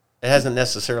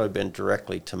necessarily been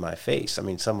directly to my face. I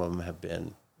mean, some of them have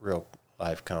been real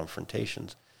live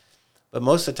confrontations, but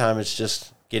most of the time it's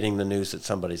just getting the news that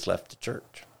somebody's left the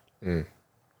church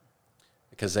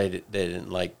because they didn't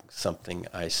like something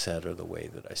I said or the way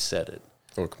that I said it,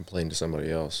 or complain to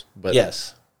somebody else. But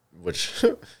yes,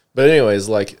 but anyways,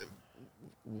 like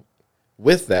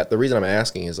with that, the reason I'm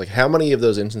asking is like, how many of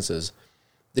those instances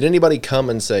did anybody come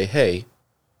and say, hey,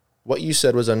 what you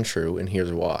said was untrue, and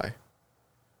here's why?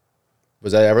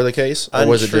 Was that ever the case? Or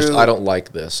was it just, I don't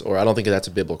like this, or I don't think that's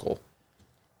biblical?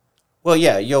 Well,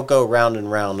 yeah, you'll go round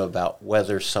and round about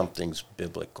whether something's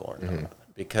biblical or not.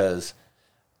 Because,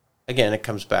 again, it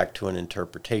comes back to an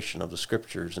interpretation of the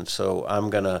Scriptures. And so I'm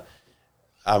gonna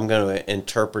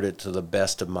interpret it to the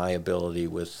best of my ability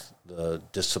with the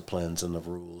disciplines and the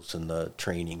rules and the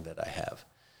training that I have.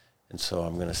 And so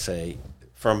I'm going to say,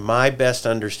 from my best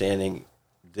understanding,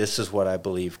 this is what I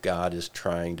believe God is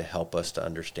trying to help us to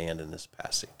understand in this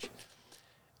passage.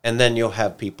 And then you'll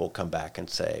have people come back and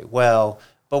say, well,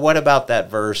 but what about that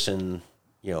verse in,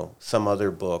 some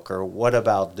other book? Or what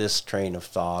about this train of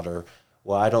thought? Or,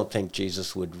 well, I don't think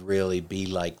Jesus would really be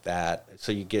like that.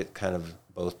 So you get kind of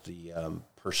both the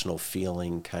personal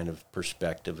feeling kind of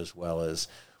perspective, as well as,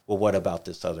 well, what about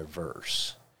this other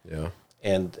verse? Yeah.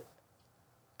 And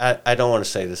I don't want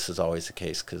to say this is always the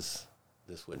case, because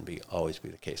this wouldn't always be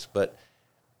the case, but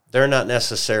they're not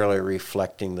necessarily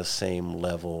reflecting the same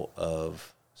level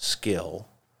of skill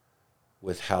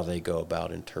with how they go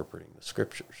about interpreting the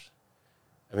Scriptures.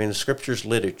 I mean, the Scripture's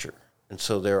literature, and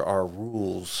so there are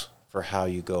rules for how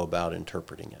you go about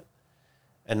interpreting it.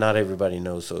 And not everybody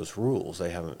knows those rules. They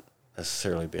haven't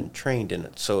necessarily been trained in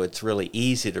it. So it's really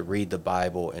easy to read the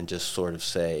Bible and just sort of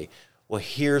say, well,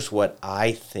 here's what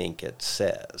I think it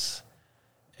says.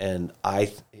 And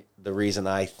the reason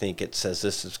I think it says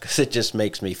this is because it just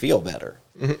makes me feel better.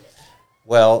 Mm-hmm.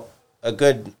 Well, a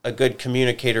good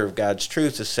communicator of God's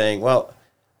truth is saying, well,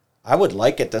 I would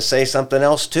like it to say something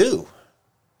else too.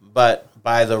 But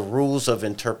by the rules of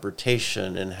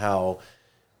interpretation and how,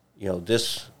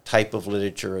 this type of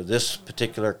literature or this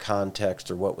particular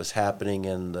context or what was happening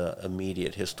in the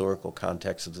immediate historical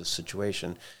context of the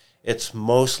situation, it's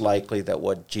most likely that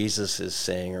what Jesus is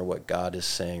saying or what God is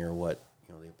saying or what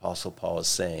the Apostle Paul is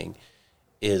saying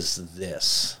is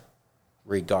this,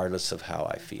 regardless of how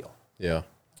I feel. Yeah.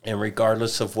 And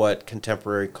regardless of what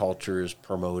contemporary culture is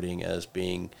promoting as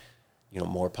being,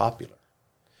 more popular.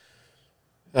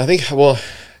 I think, well,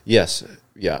 yes,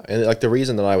 yeah. And like the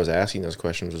reason that I was asking those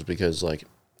questions was because like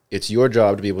it's your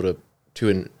job to be able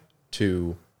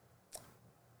to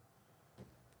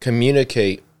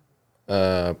communicate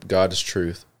God's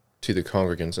truth to the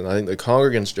congregants. And I think the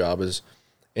congregants' job is,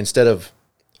 instead of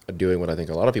doing what I think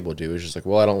a lot of people do, is just like,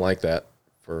 well, I don't like that,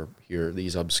 for here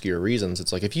these obscure reasons.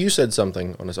 It's like if you said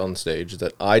something on stage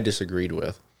that I disagreed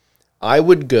with, I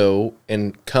would go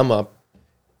and come up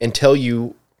and tell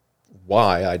you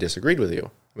why I disagreed with you.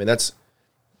 I mean, that's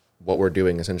what we're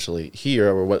doing essentially here,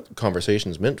 or what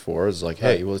conversation's meant for, is like,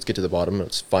 hey, well, let's get to the bottom,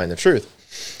 let's find the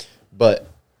truth. But,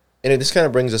 and this kind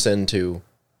of brings us into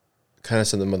kind of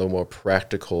some of the more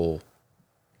practical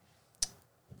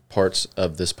parts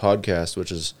of this podcast,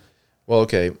 which is, well,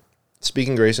 okay,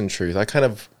 speaking grace and truth, I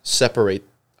want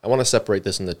to separate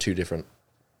this into two different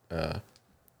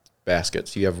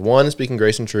baskets. You have one, speaking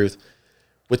grace and truth,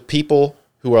 with people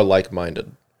who are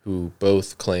like-minded, who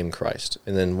both claim Christ.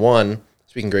 And then one,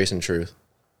 speaking grace and truth,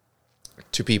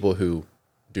 to people who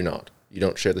do not. You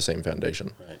don't share the same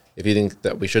foundation. Right. If you think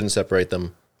that we shouldn't separate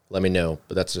them, let me know.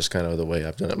 But that's just kind of the way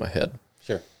I've done it in my head.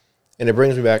 Sure. And it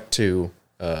brings me back to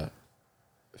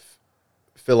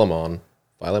Philemon.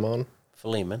 Philemon.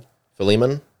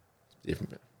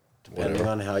 Depending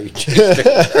on how you choose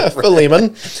to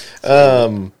Philemon.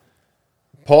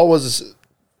 Paul was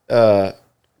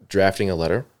writing a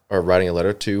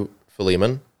letter to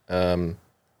Philemon.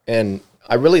 And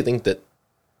I really think that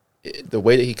the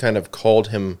way that he kind of called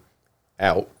him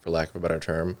out, for lack of a better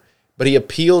term, but he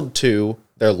appealed to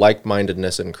their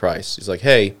like-mindedness in Christ. He's like,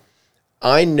 hey,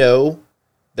 I know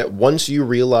that once you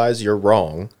realize you're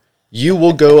wrong, you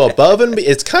will go above and it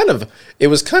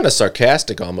was kind of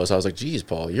sarcastic almost. I was like, geez,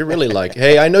 Paul, you're really like,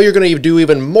 hey, I know you're going to do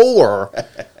even more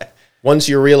once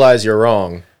you realize you're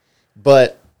wrong.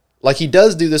 But like he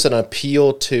does do this an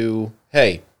appeal to,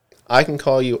 hey, I can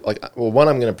call you, like, well, one,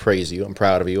 I'm going to praise you. I'm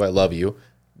proud of you. I love you.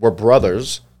 We're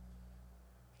brothers.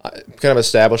 Kind of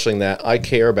establishing that I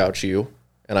care about you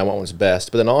and I want what's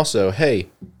best. But then also, hey,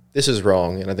 this is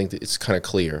wrong. And I think that it's kind of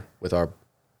clear with our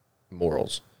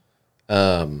morals.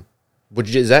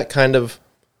 Is that kind of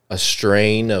a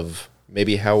strain of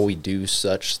maybe how we do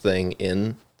such thing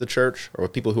in the church or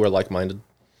with people who are like-minded?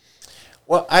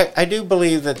 Well, I do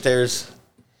believe that there's,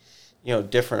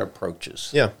 different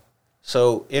approaches. Yeah.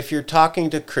 So if you're talking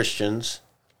to Christians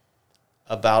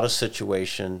about a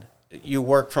situation, you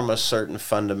work from a certain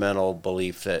fundamental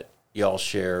belief that you all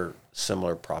share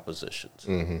similar propositions.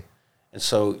 Mm-hmm. And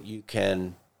so you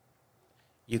can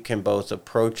both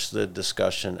approach the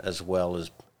discussion as well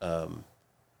as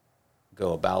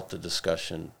go about the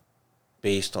discussion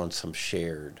based on some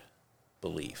shared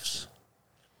beliefs.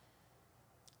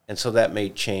 And so that may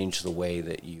change the way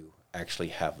that you actually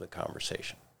have the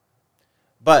conversation.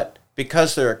 But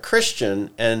because they're a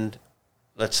Christian, and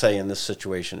let's say in this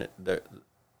situation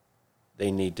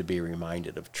they need to be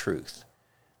reminded of truth,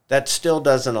 that still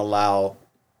doesn't allow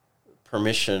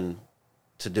permission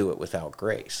to do it without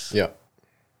grace. Yeah.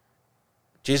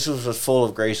 Jesus was full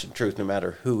of grace and truth no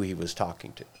matter who he was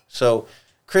talking to. So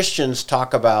Christians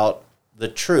talk about the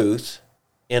truth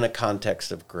in a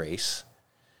context of grace,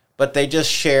 but they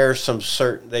just share some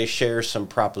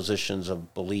propositions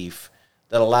of belief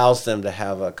that allows them to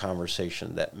have a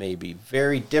conversation that may be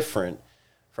very different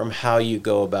from how you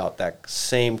go about that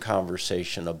same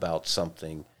conversation about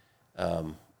something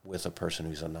with a person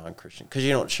who's a non-Christian, because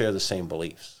you don't share the same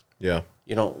beliefs. Yeah.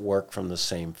 You don't work from the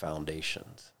same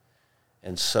foundations.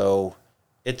 And so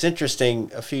it's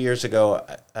interesting. A few years ago,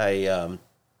 a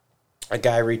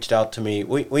guy reached out to me.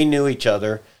 We knew each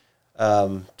other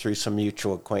through some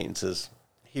mutual acquaintances.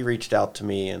 He reached out to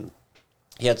me, and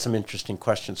he had some interesting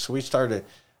questions. So we started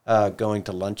going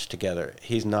to lunch together.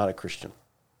 He's not a Christian.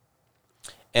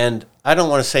 And I don't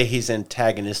want to say he's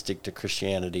antagonistic to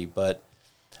Christianity, but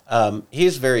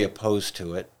he's very opposed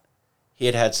to it. He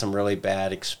had some really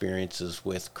bad experiences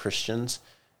with Christians,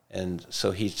 and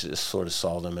so he just sort of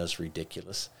saw them as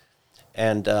ridiculous.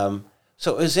 And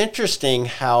so it was interesting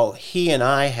how he and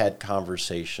I had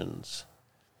conversations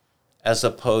as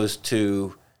opposed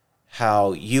to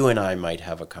how you and I might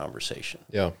have a conversation.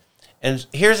 Yeah. And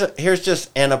here's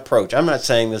just an approach. I'm not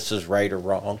saying this is right or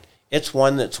wrong. It's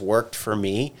one that's worked for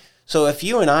me. So if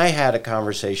you and I had a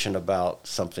conversation about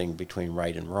something between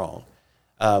right and wrong,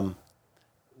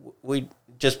 we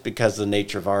just because of the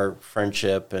nature of our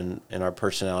friendship and our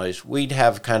personalities, we'd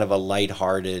have kind of a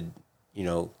lighthearted,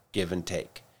 give and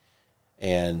take.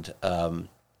 And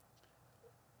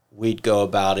we'd go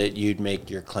about it. You'd make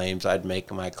your claims, I'd make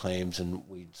my claims, and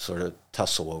we'd sort of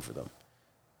tussle over them,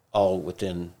 all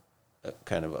within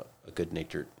kind of a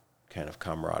good-natured kind of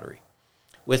camaraderie.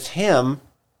 With him,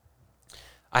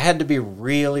 I had to be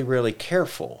really, really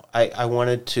careful. I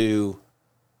wanted to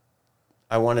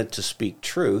speak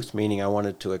truth, meaning I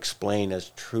wanted to explain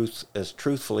as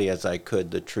truthfully as I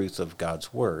could the truth of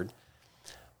God's word.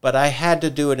 But I had to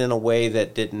do it in a way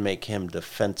that didn't make him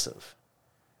defensive,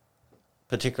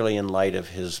 particularly in light of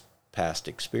his past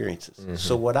experiences. Mm-hmm.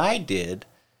 So what I did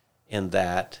in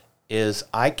that is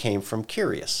I came from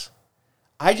curious.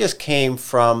 I just came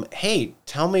from, hey,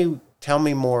 tell me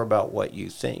more about what you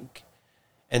think.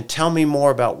 And tell me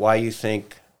more about why you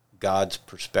think God's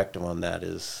perspective on that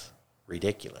is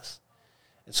ridiculous.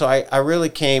 And so I really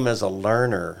came as a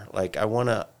learner. Like I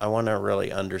wanna really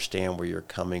understand where you're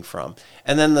coming from.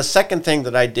 And then the second thing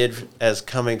that I did as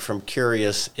coming from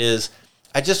curious is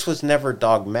I just was never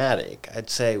dogmatic. I'd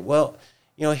say, well,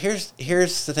 here's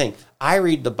the thing. I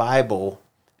read the Bible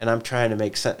and I'm trying to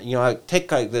make sense. I take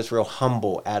like this real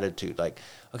humble attitude. Like,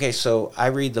 okay, so I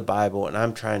read the Bible and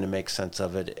I'm trying to make sense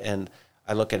of it. And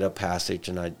I look at a passage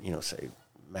and I, say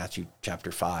Matthew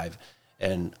chapter 5,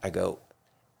 and I go,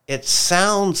 it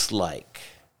sounds like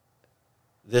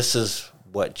this is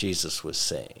what Jesus was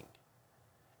saying.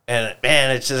 And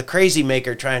man, it's a crazy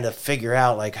maker trying to figure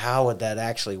out like how would that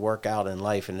actually work out in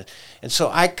life. And so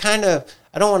I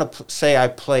don't want to say I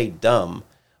play dumb,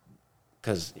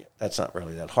 because that's not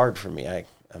really that hard for me.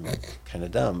 I'm kind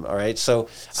of dumb. All right. So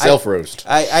self-roast.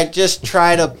 I just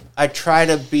try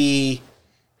to be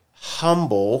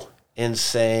humble in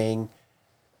saying,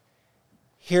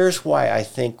 here's why I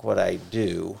think what I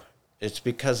do. It's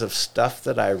because of stuff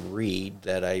that I read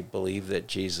that I believe that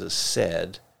Jesus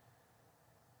said,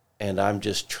 and I'm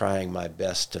just trying my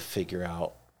best to figure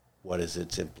out what is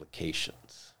its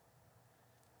implications.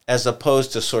 As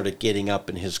opposed to sort of getting up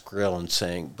in his grill and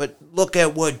saying, but look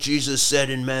at what Jesus said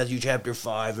in Matthew chapter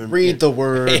 5. And read the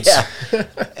words. Yeah.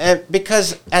 And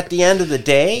because at the end of the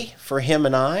day, for him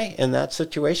and I in that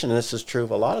situation, and this is true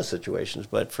of a lot of situations,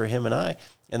 but for him and I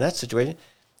in that situation,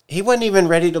 he wasn't even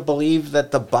ready to believe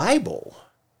that the Bible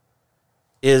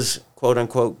is, quote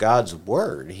unquote, God's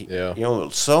word.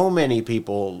 So many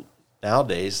people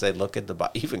nowadays, they look at the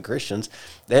Bible, even Christians,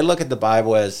 they look at the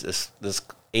Bible as this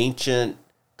ancient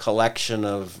collection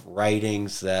of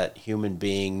writings that human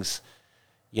beings,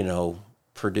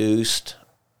 produced.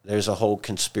 There's a whole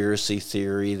conspiracy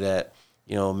theory that,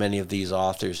 many of these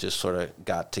authors just sort of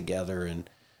got together and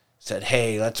said,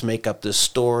 hey, let's make up this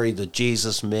story, the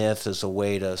Jesus myth, as a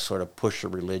way to sort of push a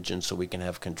religion so we can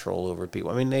have control over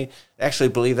people. I mean, they actually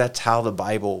believe that's how the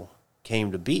Bible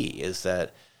came to be, is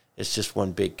that it's just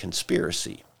one big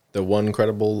conspiracy. The one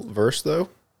credible verse, though,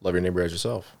 love your neighbor as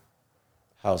yourself.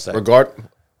 How's that?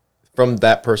 From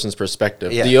that person's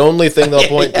perspective. Yeah. The only thing they'll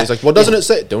point to is like, well, doesn't it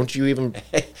say? Don't you even...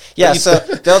 Yeah, so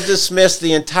they'll dismiss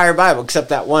the entire Bible except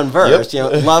that one verse.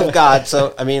 Yep. Love God.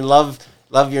 So,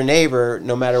 love your neighbor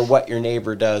no matter what your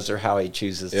neighbor does or how he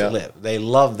chooses to live. They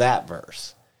love that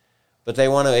verse. But they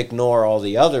want to ignore all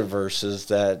the other verses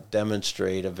that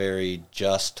demonstrate a very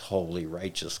just, holy,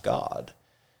 righteous God.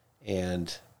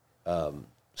 And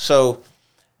so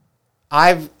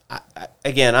I'm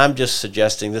just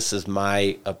suggesting this is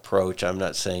my approach. I'm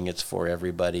not saying it's for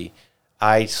everybody.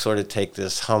 I sort of take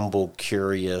this humble,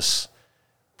 curious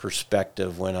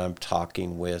perspective when I'm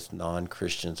talking with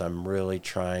non-Christians. I'm really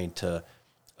trying to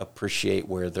appreciate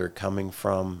where they're coming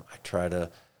from. I try to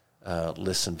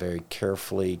listen very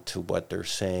carefully to what they're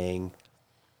saying.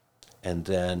 And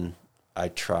then I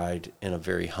tried in a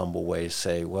very humble way to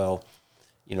say, well,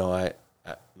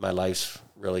 my life's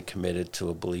really committed to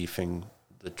a belief in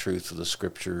the truth of the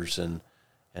scriptures, and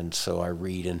so I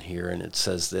read in here and it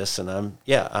says this, and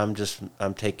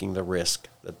I'm taking the risk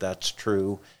that that's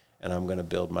true, and I'm going to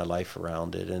build my life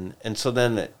around it, and so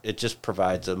then it just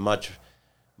provides a much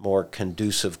more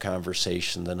conducive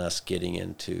conversation than us getting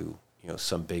into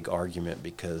some big argument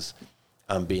because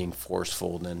I'm being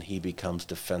forceful, and then he becomes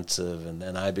defensive, and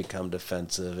then I become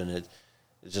defensive, and it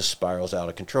just spirals out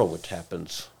of control, which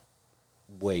happens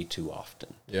way too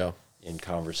often. Yeah. In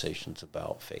conversations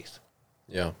about faith.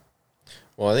 Yeah.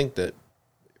 Well, I think that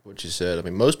what you said,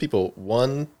 most people,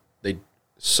 they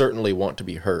certainly want to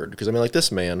be heard. Because, like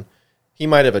this man, he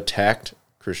might have attacked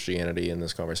Christianity in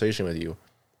this conversation with you,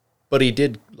 but he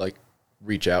did,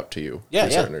 reach out to you. Yeah, to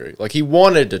a certain degree. He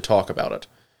wanted to talk about it.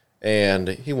 And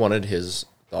he wanted his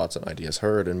thoughts and ideas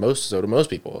heard. And to most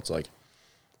people, it's like,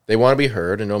 they want to be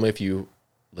heard. And normally if you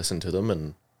listen to them,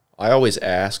 and I always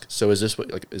ask, so is this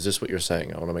what you're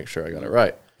saying? I want to make sure I got it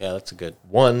right. Yeah, that's a good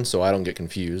one, so I don't get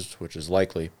confused, which is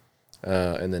likely,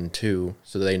 and then two,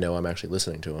 so they know I'm actually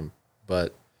listening to them.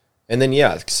 And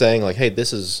then saying hey,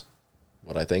 this is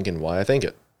what I think and why I think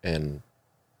it. And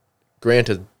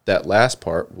granted, that last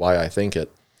part, why I think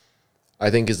it,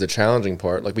 I think is the challenging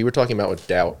part. Like we were talking about with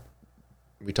doubt.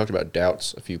 We talked about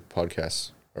doubts a few podcasts,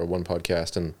 or one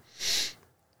podcast, and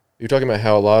we were talking about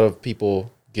how a lot of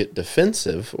people get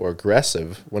defensive or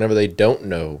aggressive whenever they don't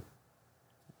know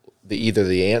either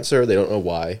the answer, they don't know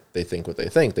why they think what they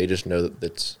think. They just know that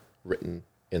it's written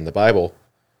in the Bible,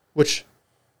 which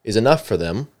is enough for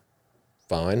them,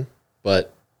 fine.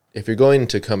 But if you're going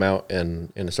to come out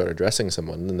and start addressing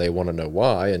someone and they want to know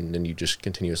why, and then you just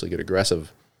continuously get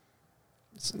aggressive,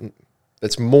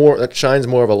 that shines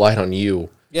more of a light on you.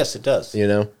 Yes, it does. You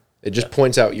know, it just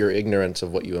points out your ignorance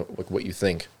of what you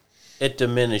think. It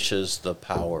diminishes the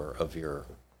power of your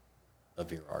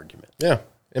argument. Yeah,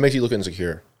 it makes you look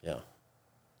insecure. Yeah.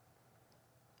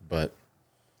 But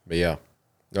yeah,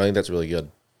 I think that's really good.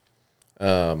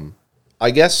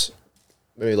 I guess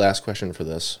maybe last question for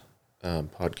this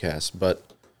podcast, but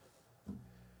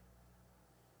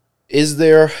is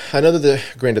there? I know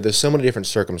that granted, there's so many different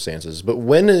circumstances, but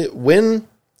when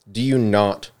do you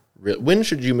not? When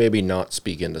should you maybe not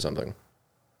speak into something?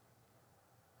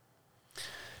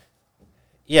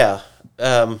 Yeah,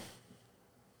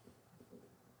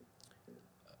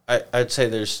 I'd say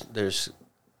there's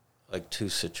like two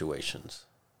situations,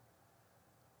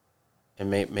 and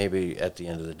maybe at the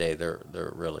end of the day they're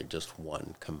really just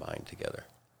one combined together.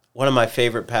 One of my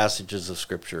favorite passages of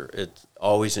Scripture, it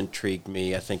always intrigued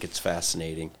me. I think it's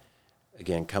fascinating.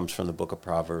 Again, comes from the book of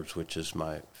Proverbs, which is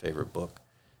my favorite book.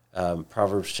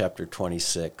 Proverbs chapter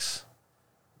 26,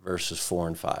 verses 4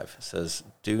 and 5. It says,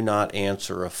 "Do not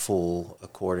answer a fool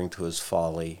according to his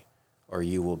folly, or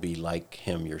you will be like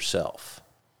him yourself."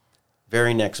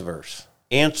 Very next verse.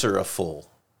 "Answer a fool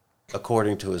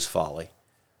according to his folly,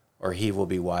 or he will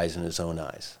be wise in his own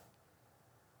eyes."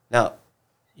 Now,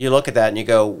 you look at that and you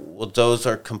go, well, those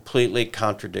are completely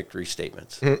contradictory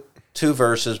statements. Mm-hmm. Two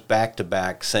verses back to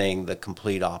back saying the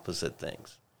complete opposite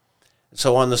things.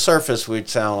 So on the surface, we'd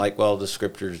sound like, well, the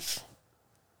Scripture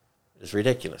is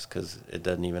ridiculous because it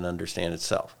doesn't even understand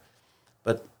itself.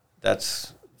 But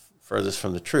that's furthest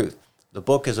from the truth. The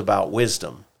book is about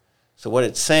wisdom. So what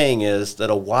it's saying is that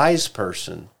a wise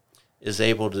person is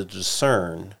able to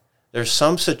discern. There's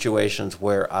some situations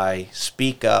where I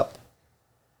speak up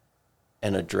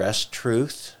and address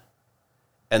truth,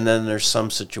 and then there's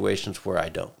some situations where I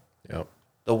don't. Yep.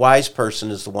 The wise person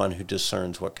is the one who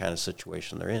discerns what kind of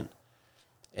situation they're in.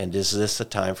 And is this a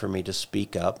time for me to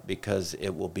speak up because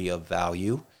it will be of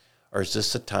value? Or is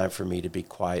this a time for me to be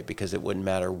quiet because it wouldn't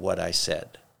matter what I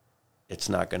said? It's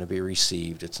not going to be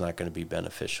received. It's not going to be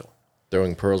beneficial.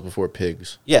 Throwing pearls before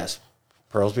pigs. Yes,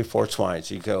 pearls before swine.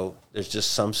 So you go, there's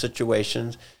just some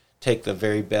situations, take the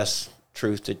very best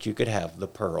truth that you could have, the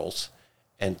pearls,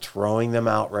 and throwing them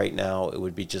out right now, it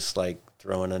would be just like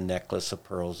throwing a necklace of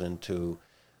pearls into,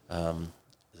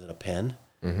 is it a pen?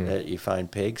 Mm-hmm. That you find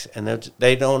pigs, and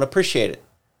they don't appreciate it.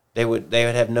 They would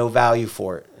have no value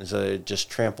for it, and so they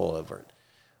just trample over it.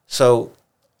 So,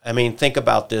 I mean, think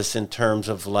about this in terms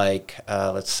of like,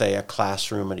 let's say a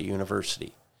classroom at a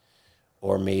university,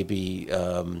 or maybe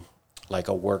like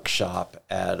a workshop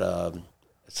at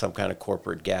some kind of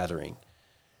corporate gathering.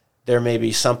 There may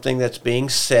be something that's being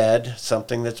said,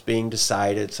 something that's being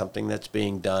decided, something that's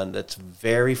being done that's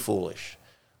very foolish,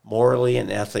 morally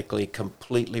and ethically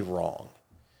completely wrong.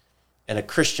 And a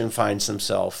Christian finds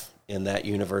himself in that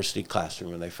university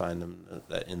classroom, and they find them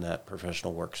in that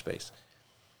professional workspace.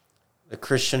 The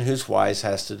Christian who's wise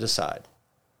has to decide,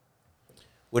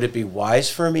 would it be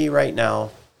wise for me right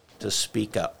now to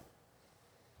speak up,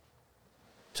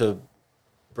 to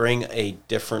bring a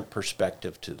different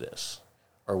perspective to this,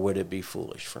 or would it be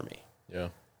foolish for me? Yeah.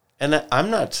 And I'm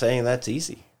not saying that's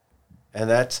easy. And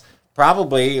that's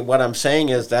probably what I'm saying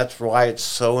is that's why it's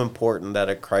so important that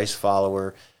a Christ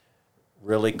follower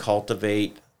really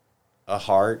cultivate a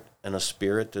heart and a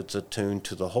spirit that's attuned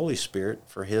to the Holy Spirit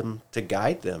for him to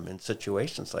guide them in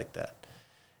situations like that.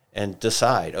 And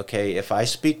decide, okay, if I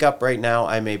speak up right now,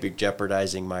 I may be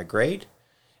jeopardizing my grade.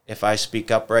 If I speak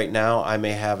up right now, I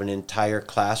may have an entire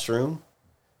classroom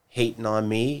hating on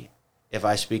me. If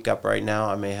I speak up right now,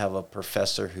 I may have a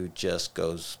professor who just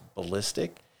goes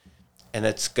ballistic, and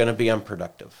it's going to be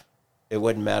unproductive. It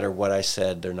wouldn't matter what I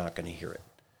said, they're not going to hear it.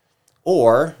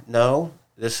 Or, no,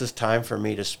 this is time for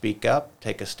me to speak up,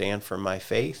 take a stand for my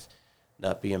faith,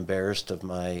 not be embarrassed of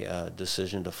my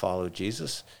decision to follow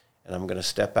Jesus, and I'm going to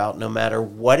step out no matter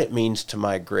what it means to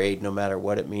my grade, no matter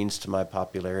what it means to my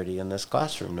popularity in this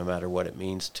classroom, no matter what it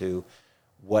means to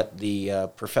what the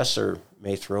professor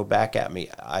may throw back at me.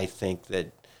 I think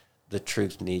that the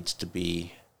truth needs to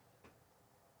be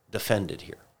defended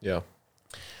here. Yeah.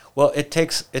 Well, it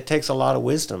takes a lot of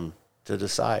wisdom to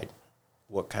decide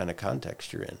what kind of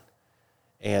context you're in.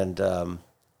 And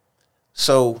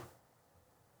so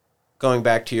going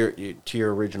back to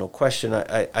your original question,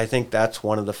 I think that's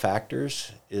one of the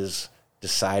factors is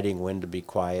deciding when to be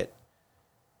quiet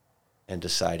and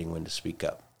deciding when to speak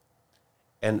up.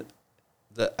 And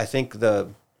I think the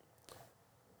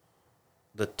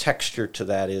texture to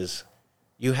that is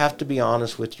You have to be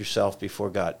honest with yourself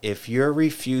before God. If you're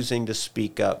refusing to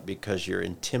speak up because you're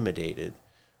intimidated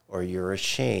or you're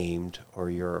ashamed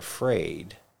or you're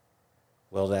afraid,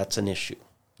 well, that's an issue.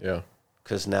 Yeah.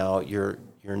 Because now you're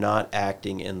not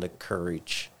acting in the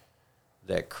courage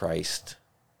that Christ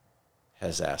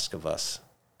has asked of us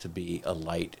to be a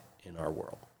light in our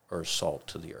world or salt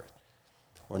to the earth.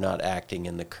 We're not acting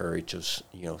in the courage of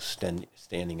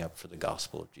standing up for the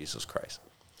gospel of Jesus Christ.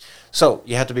 So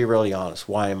you have to be really honest.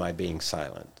 Why am I being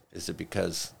silent? Is it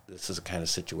because this is a kind of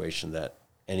situation that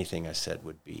anything I said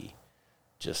would be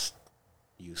just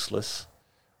useless?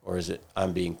 Or is it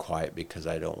I'm being quiet because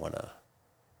I don't want to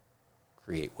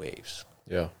create waves?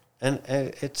 Yeah. And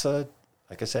it's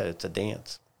like I said, it's a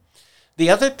dance.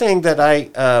 The other thing that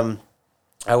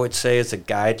I would say is a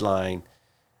guideline.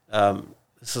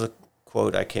 This is a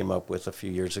quote I came up with a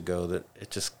few years ago that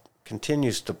it just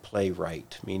continues to play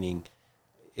right, meaning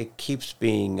it keeps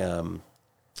being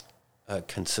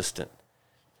consistent.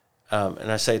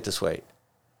 And I say it this way.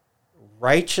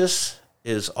 Righteous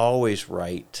is always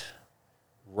right.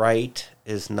 Right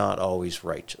is not always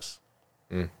righteous.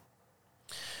 Mm.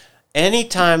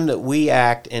 Anytime that we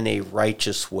act in a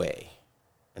righteous way,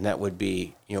 and that would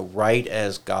be, right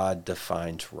as God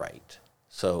defines right.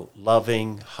 So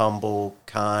loving, humble,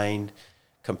 kind,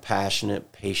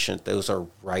 compassionate, patient, those are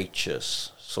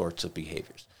righteous sorts of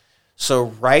behaviors. So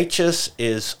righteous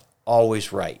is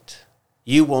always right.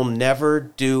 You will never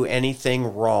do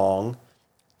anything wrong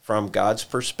from God's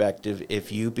perspective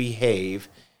if you behave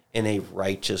in a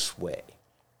righteous way.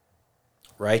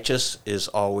 Righteous is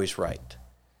always right.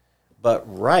 But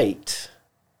right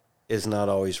is not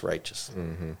always righteous.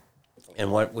 Mm-hmm.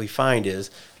 And what we find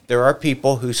is there are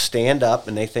people who stand up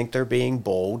and they think they're being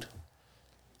bold.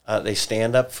 They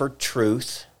stand up for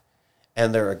truth.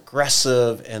 And they're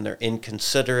aggressive, and they're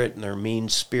inconsiderate, and they're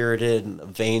mean-spirited, and the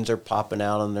veins are popping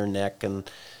out on their neck, and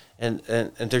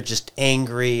they're just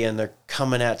angry, and they're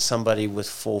coming at somebody with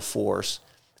full force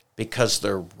because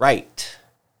they're right.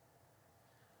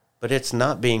 But it's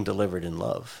not being delivered in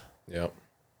love. Yep.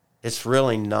 It's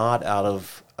really not out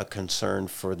of a concern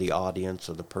for the audience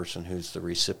or the person who's the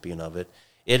recipient of it.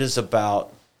 It is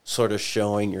about sort of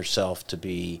showing yourself to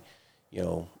be,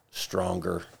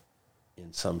 stronger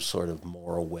in some sort of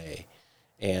moral way.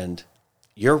 And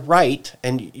you're right,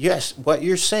 and yes, what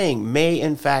you're saying may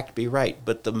in fact be right,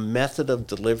 but the method of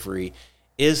delivery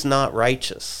is not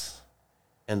righteous.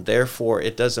 And therefore,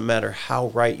 it doesn't matter how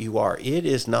right you are. It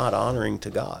is not honoring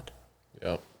to God.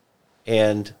 Yep.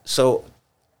 And so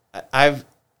I've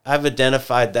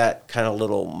identified that kind of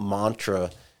little mantra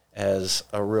as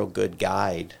a real good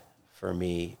guide for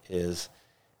me is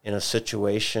in a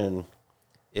situation,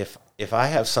 if I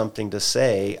have something to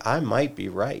say, I might be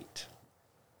right.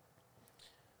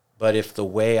 But if the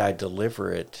way I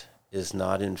deliver it is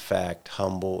not in fact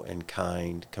humble and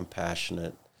kind,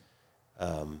 compassionate,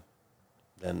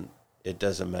 then it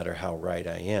doesn't matter how right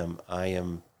I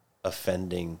am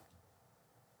offending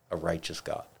a righteous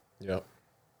God. Yep.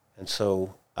 And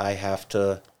so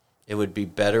it would be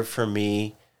better for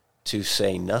me to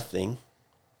say nothing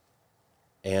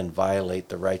and violate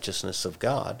the righteousness of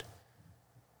God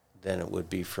than it would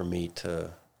be for me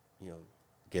to,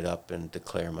 get up and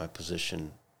declare my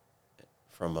position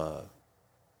from a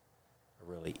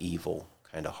really evil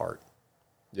kind of heart.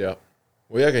 Yeah.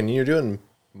 Well, yeah, and you're doing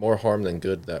more harm than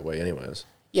good that way anyways.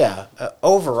 Yeah.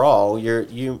 Overall,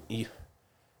 you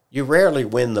rarely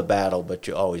win the battle, but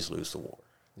you always lose the war.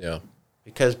 Yeah.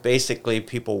 Because basically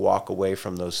people walk away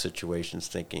from those situations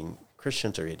thinking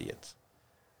Christians are idiots.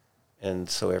 And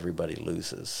so everybody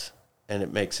loses. And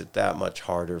it makes it that much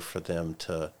harder for them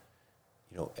to,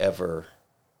 ever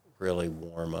really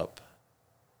warm up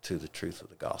to the truth of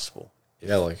the gospel.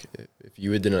 Like if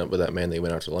you had done it with that man they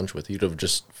went out to lunch with, you'd have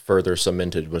just further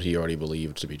cemented what he already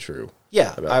believed to be true.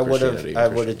 Yeah, I would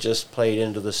have just played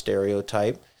into the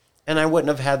stereotype, and I wouldn't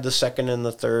have had the second and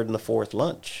the third and the fourth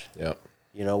lunch. Yeah.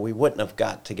 We wouldn't have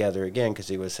got together again because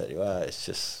he would have said, well,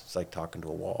 it's like talking to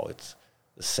a wall. It's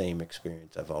the same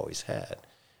experience I've always had.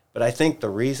 But I think the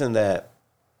reason that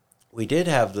we did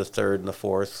have the third and the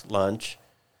fourth lunch,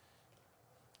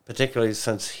 particularly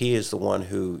since he is the one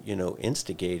who,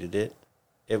 instigated it,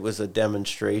 it was a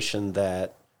demonstration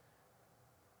that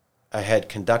I had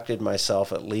conducted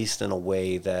myself at least in a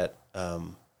way that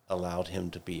allowed him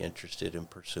to be interested in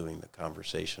pursuing the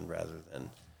conversation rather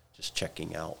than just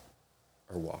checking out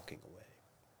or walking away.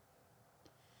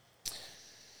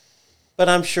 But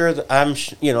I'm sure that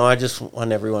I just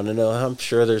want everyone to know, I'm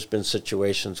sure there's been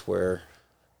situations where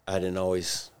I didn't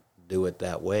always do it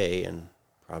that way and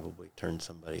probably turned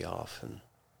somebody off.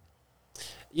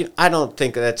 I don't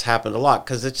think that's happened a lot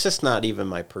because it's just not even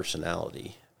my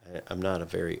personality. I'm not a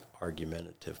very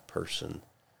argumentative person.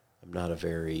 I'm not a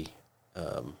very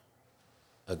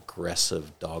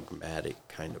aggressive, dogmatic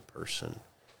kind of person.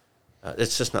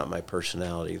 It's just not my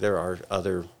personality. There are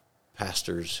other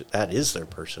pastors, that is their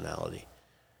personality.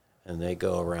 And they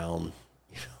go around,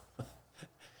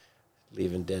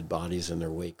 leaving dead bodies in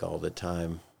their wake all the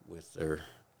time with their,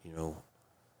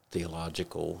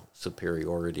 theological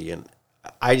superiority. And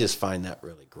I just find that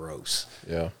really gross.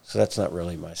 Yeah. So that's not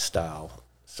really my style.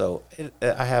 So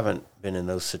I haven't been in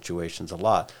those situations a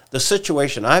lot. The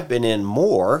situation I've been in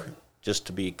more, just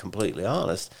to be completely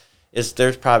honest, is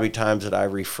there's probably times that I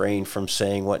refrained from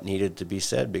saying what needed to be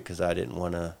said because I didn't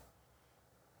want to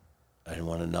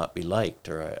not be liked,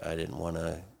 or I didn't want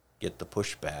to get the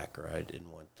pushback, or I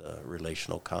didn't want the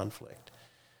relational conflict.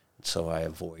 And so I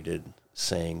avoided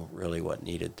saying really what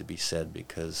needed to be said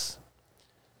because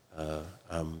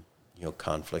I'm,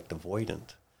 conflict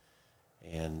avoidant.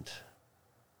 And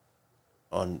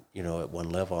on, at one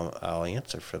level, I'll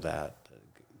answer for that.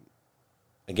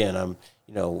 Again, I'm,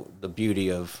 the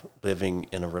beauty of living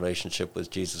in a relationship with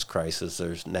Jesus Christ is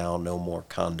there's now no more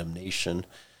condemnation.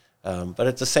 But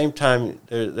at the same time,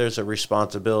 there's a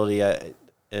responsibility,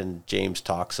 and James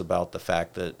talks about the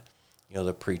fact that,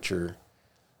 the preacher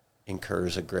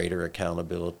incurs a greater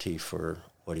accountability for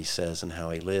what he says and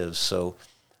how he lives. So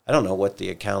I don't know what the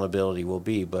accountability will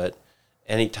be, but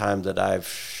any time that I've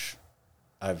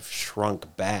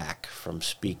shrunk back from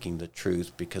speaking the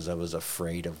truth because I was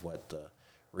afraid of what the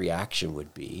reaction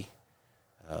would be,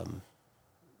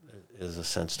 is a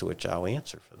sense to which I'll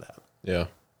answer for that. Yeah.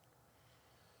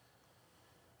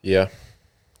 Yeah.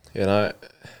 And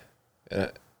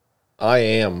I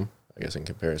am, I guess in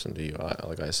comparison to you,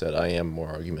 like I said, I am more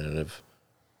argumentative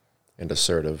and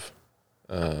assertive.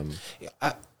 Let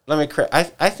me correct.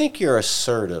 I think you're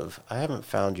assertive. I haven't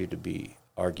found you to be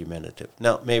argumentative.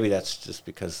 Now, maybe that's just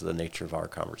because of the nature of our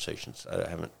conversations. I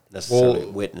haven't necessarily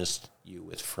witnessed you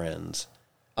with friends.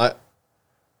 I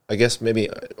guess maybe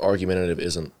argumentative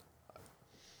isn't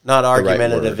not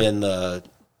argumentative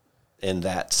in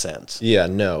that sense. Yeah,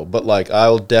 no, but like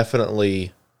I'll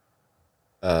definitely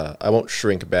I won't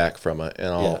shrink back from it, and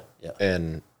I'll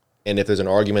and if there's an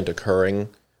argument occurring,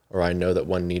 or I know that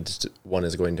one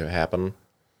is going to happen,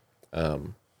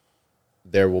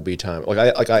 there will be time.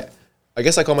 I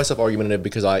guess I call myself argumentative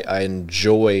because I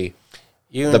enjoy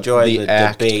the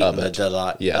act debate of and it.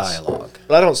 the dialogue.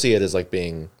 But I don't see it as like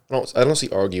being. I don't see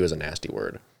argue as a nasty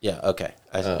word. Yeah. Okay.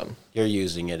 You're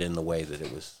using it in the way that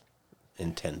it was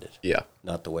intended. Yeah.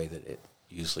 Not the way that it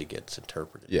usually gets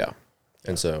interpreted. Yeah.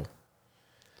 And so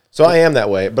I am that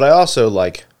way, but I also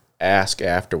like ask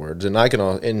afterwards, and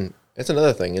and it's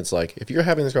another thing. It's like if you're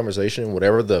having this conversation,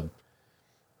 whatever the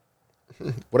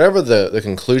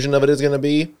conclusion of it is going to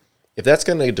be, if that's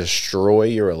going to destroy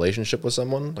your relationship with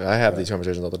someone, like I have these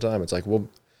conversations all the time. It's like, well,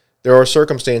 there are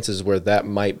circumstances where that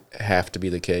might have to be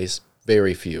the case.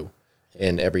 Very few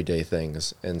in everyday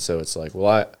things, and so it's like,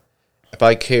 well, if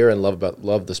I care and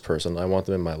love this person, I want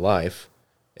them in my life,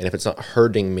 and if it's not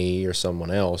hurting me or someone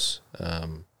else,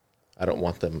 I don't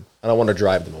want to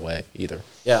drive them away either.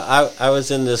 Yeah, I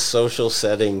was in this social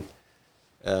setting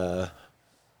a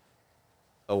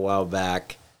while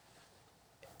back,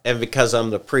 and because I'm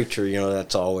the preacher,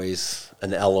 that's always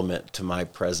an element to my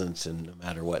presence in no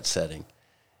matter what setting.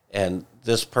 And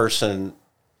this person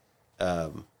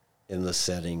in the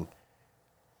setting,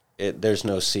 there's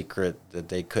no secret that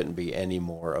they couldn't be any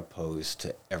more opposed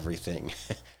to everything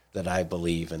that I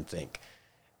believe and think.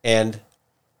 And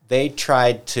they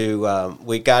tried to,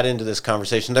 we got into this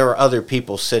conversation. There were other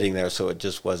people sitting there, so it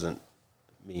just wasn't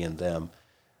me and them.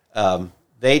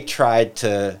 They tried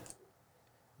to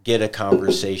get a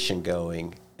conversation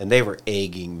going, and they were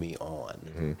egging me on.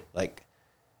 Mm-hmm. Like,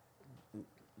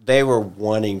 they were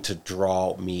wanting to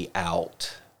draw me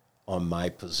out on my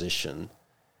position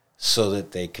so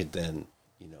that they could then,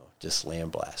 just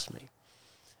sandblast me.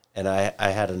 And I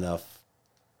had enough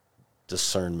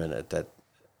discernment at that,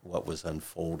 what was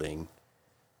unfolding,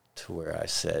 to where I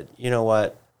said, you know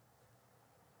what?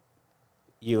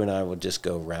 You and I will just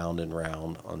go round and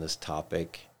round on this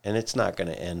topic, and it's not going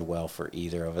to end well for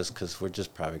either of us because we're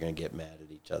just probably going to get mad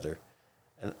at each other.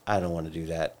 And I don't want to do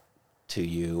that to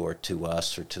you or to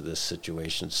us or to this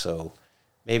situation. So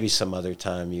maybe some other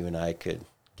time you and I could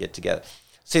get together.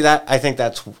 See, that I think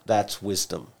that's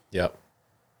wisdom. Yep.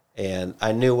 And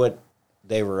I knew what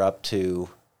they were up to.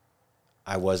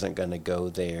 I wasn't going to go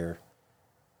there.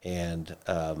 And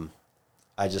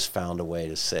I just found a way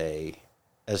to say,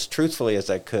 as truthfully as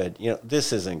I could,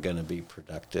 this isn't going to be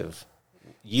productive.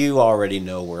 You already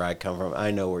know where I come from.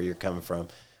 I know where you're coming from.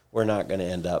 we're not going to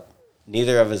end up,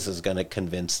 neither of us is going to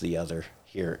convince the other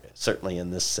here, certainly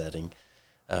in this setting,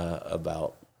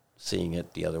 about seeing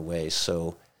it the other way.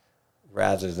 So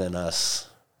rather than us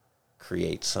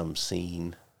create some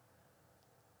scene,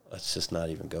 let's just not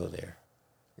even go there.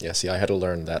 Yeah, see, I had to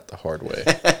learn that the hard way.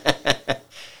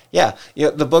 Yeah,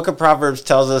 the book of Proverbs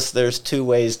tells us there's two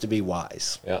ways to be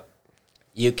wise. Yeah.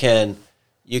 You can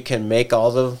make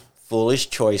all the foolish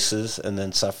choices and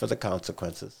then suffer the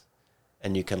consequences.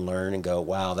 And you can learn and go,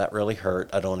 wow, that really hurt.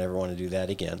 I don't ever want to do that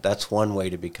again. That's one way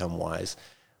to become wise.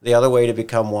 The other way to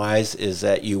become wise is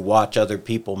that you watch other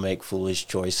people make foolish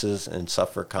choices and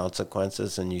suffer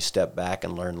consequences, and you step back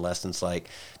and learn lessons like,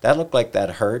 that looked like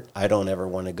that hurt. I don't ever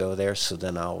want to go there, so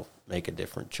then I'll make a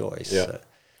different choice. Yeah.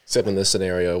 Except in this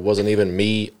scenario, it wasn't even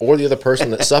me or the other person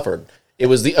that suffered. It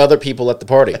was the other people at the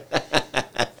party.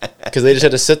 Because they just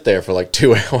had to sit there for like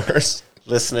 2 hours.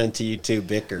 Listening to you two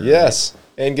bicker. Yes,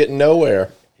 right? And getting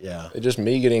nowhere. Yeah. It's just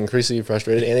me getting increasingly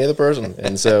frustrated and the other person.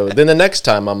 And so then the next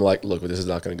time I'm like, look, this is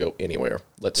not going to go anywhere.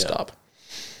 Let's stop.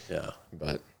 Yeah.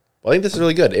 But I think this is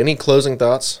really good. Any closing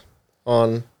thoughts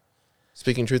on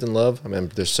speaking truth in love? I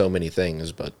mean, there's so many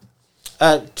things, but.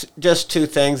 Just two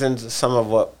things, and some of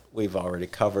what we've already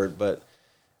covered, but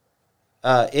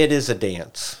it is a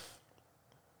dance.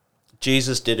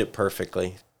 Jesus did it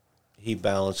perfectly. He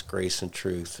balanced grace and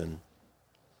truth, and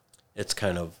it's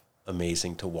kind of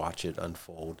amazing to watch it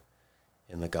unfold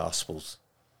in the Gospels.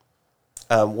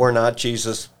 We're not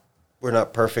Jesus. We're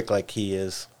not perfect like he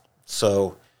is,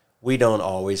 so we don't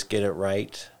always get it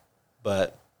right,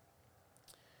 but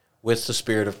with the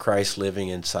Spirit of Christ living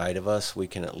inside of us, we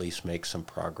can at least make some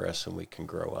progress, and we can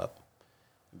grow up,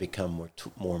 become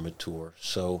more mature.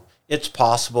 So it's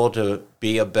possible to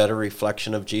be a better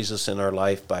reflection of Jesus in our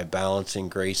life by balancing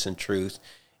grace and truth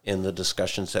in the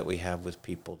discussions that we have with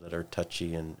people that are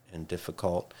touchy and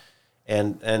difficult.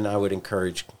 And I would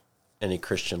encourage any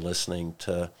Christian listening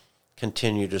to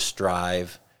continue to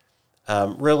strive,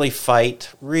 really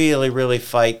fight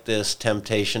this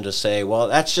temptation to say, well,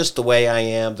 that's just the way I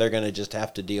am. They're going to just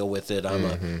have to deal with it.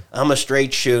 I'm a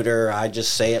straight shooter. I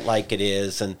just say it like it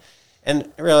is. And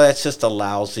really, that's just a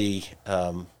lousy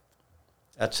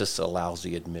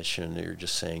admission. You're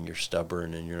just saying you're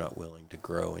stubborn and you're not willing to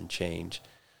grow and change.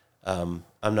 I'm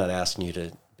not asking you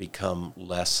to become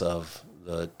less of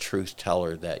the truth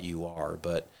teller that you are,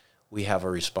 but we have a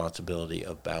responsibility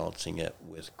of balancing it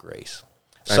with grace.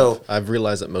 So I've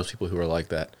realized that most people who are like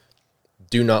that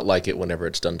do not like it whenever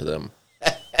it's done to them.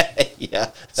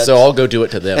 Yeah. So I'll go do it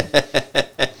to them.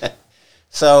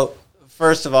 So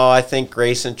first of all, I think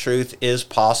grace and truth is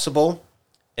possible,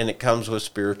 and it comes with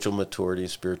spiritual maturity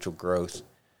and spiritual growth.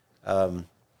 And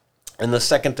the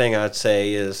second thing I'd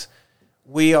say is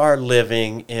we are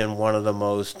living in one of the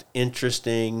most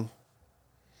interesting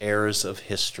eras of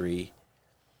history.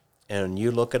 And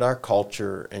you look at our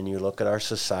culture, and you look at our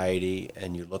society,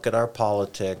 and you look at our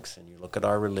politics, and you look at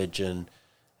our religion,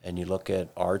 and you look at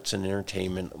arts and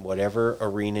entertainment, whatever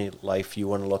arena life you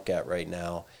want to look at right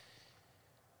now,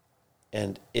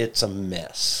 and it's a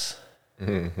mess.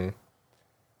 Mm-hmm.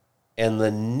 And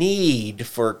the need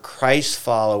for Christ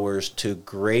followers to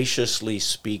graciously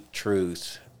speak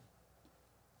truth,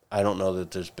 I don't know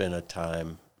that there's been a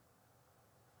time,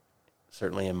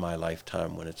 certainly in my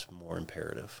lifetime, when it's more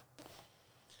imperative.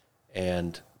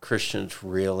 And Christians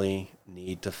really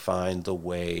need to find the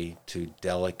way to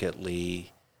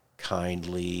delicately,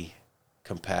 kindly,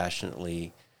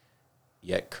 compassionately,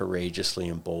 yet courageously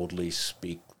and boldly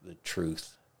speak the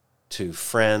truth to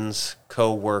friends,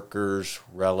 co-workers,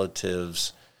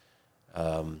 relatives,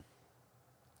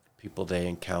 people they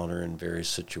encounter in various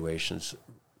situations,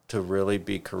 to really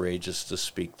be courageous to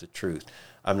speak the truth.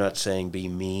 I'm not saying be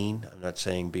mean. I'm not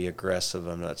saying be aggressive.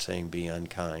 I'm not saying be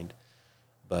unkind.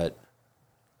 But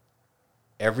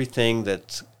everything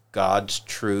that's God's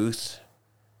truth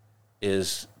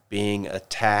is being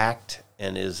attacked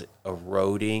and is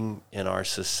eroding in our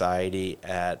society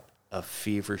at a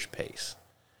feverish pace.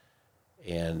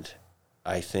 And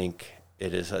I think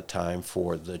it is a time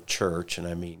for the church, and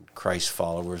I mean Christ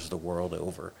followers the world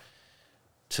over,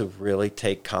 to really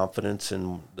take confidence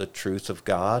in the truth of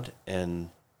God and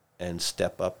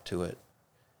step up to it,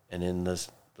 and in the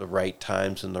right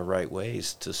times and the right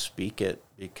ways to speak it,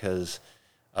 because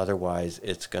otherwise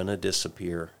it's going to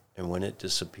disappear. And when it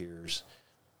disappears,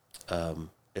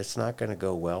 it's not going to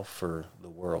go well for the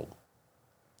world.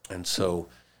 And so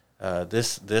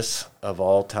this of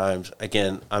all times,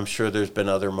 again, I'm sure there's been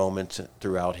other moments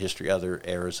throughout history, other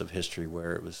eras of history,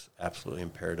 where it was absolutely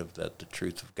imperative that the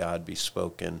truth of God be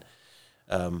spoken.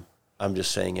 I'm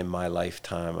just saying in my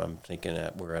lifetime, I'm thinking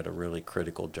that we're at a really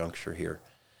critical juncture here.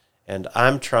 And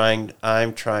I'm trying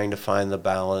to find the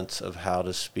balance of how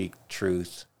to speak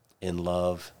truth in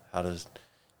love, how to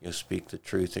speak the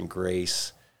truth in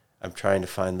grace. I'm trying to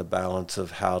find the balance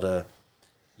of how to,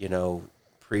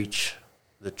 preach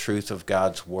the truth of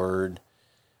God's word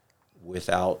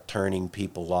without turning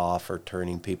people off or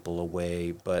turning people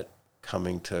away, but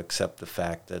coming to accept the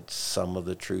fact that some of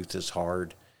the truth is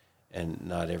hard and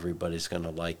not everybody's going to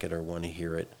like it or want to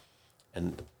hear it.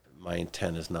 And my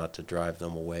intent is not to drive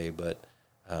them away, but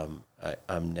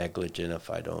I'm negligent if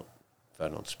I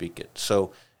don't speak it.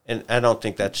 So, and I don't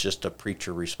think that's just a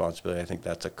preacher responsibility. I think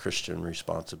that's a Christian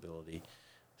responsibility.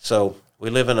 So we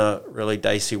live in a really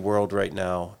dicey world right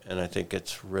now, and I think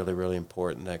it's really, really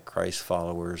important that Christ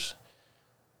followers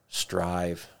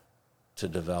strive to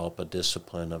develop a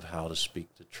discipline of how to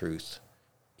speak the truth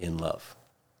in love.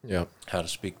 Yeah. How to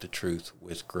speak the truth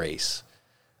with grace.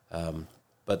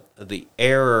 But the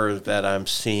error that I'm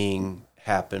seeing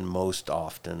happen most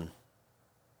often,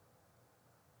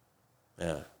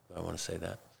 do I want to say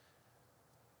that?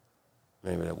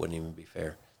 Maybe that wouldn't even be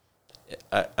fair.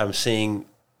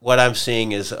 What I'm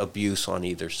seeing is abuse on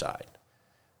either side.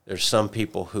 There's some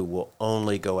people who will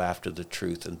only go after the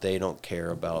truth, and they don't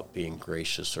care about being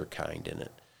gracious or kind in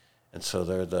it. And so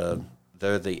they're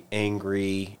the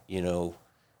angry,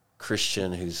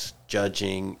 Christian who's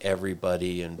judging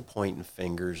everybody and pointing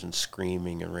fingers and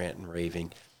screaming and ranting and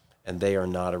raving, and they are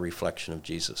not a reflection of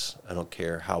Jesus. I don't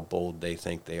care how bold they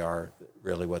think they are.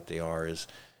 Really what they are is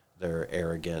they're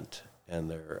arrogant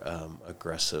and they're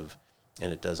aggressive,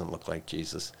 and it doesn't look like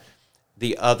Jesus.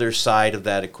 The other side of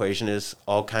that equation is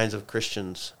all kinds of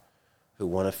Christians who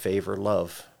want to favor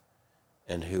love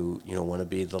and who, want to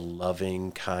be the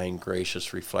loving, kind,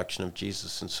 gracious reflection of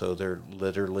Jesus. And so they're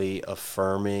literally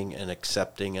affirming and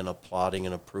accepting and applauding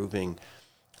and approving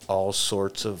all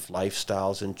sorts of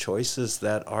lifestyles and choices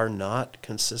that are not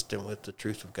consistent with the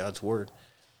truth of God's word.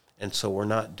 And so we're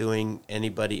not doing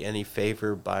anybody any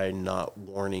favor by not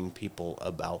warning people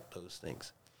about those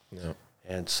things. No.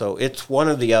 And so it's one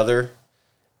or the other.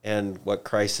 And what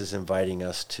Christ is inviting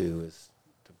us to is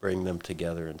to bring them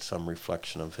together in some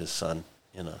reflection of his Son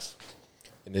in us.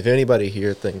 And if anybody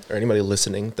here or anybody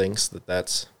listening thinks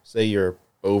that's, say you're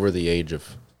over the age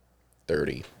of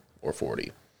 30 or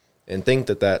 40, and think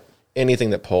that anything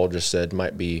that Paul just said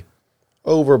might be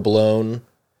overblown,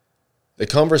 the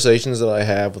conversations that I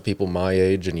have with people my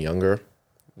age and younger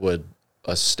would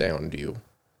astound you.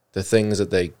 The things that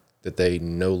they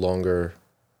no longer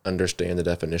understand the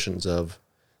definitions of,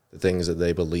 the things that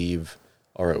they believe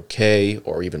are okay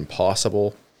or even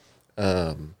possible.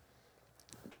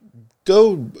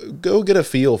 Go get a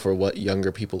feel for what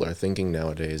younger people are thinking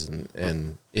nowadays,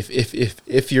 and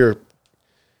if you're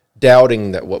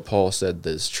doubting that what Paul said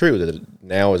is true, that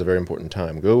now is a very important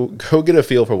time, go get a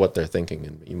feel for what they're thinking,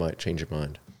 and you might change your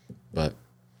mind. But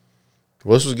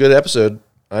this was a good episode.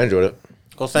 I enjoyed it.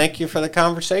 Well, thank you for the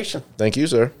conversation. Thank you,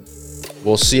 sir.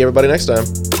 We'll see everybody next time.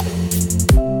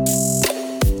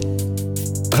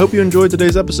 I hope you enjoyed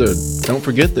today's episode. Don't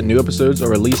forget that new episodes are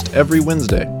released every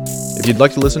Wednesday. If you'd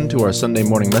like to listen to our Sunday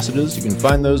morning messages, you can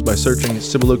find those by searching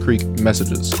Cibolo Creek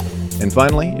Messages. And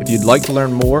finally, if you'd like to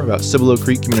learn more about Cibolo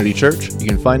Creek Community Church, you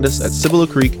can find us at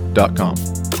cibolocreek.com.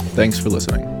 Thanks for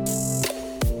listening.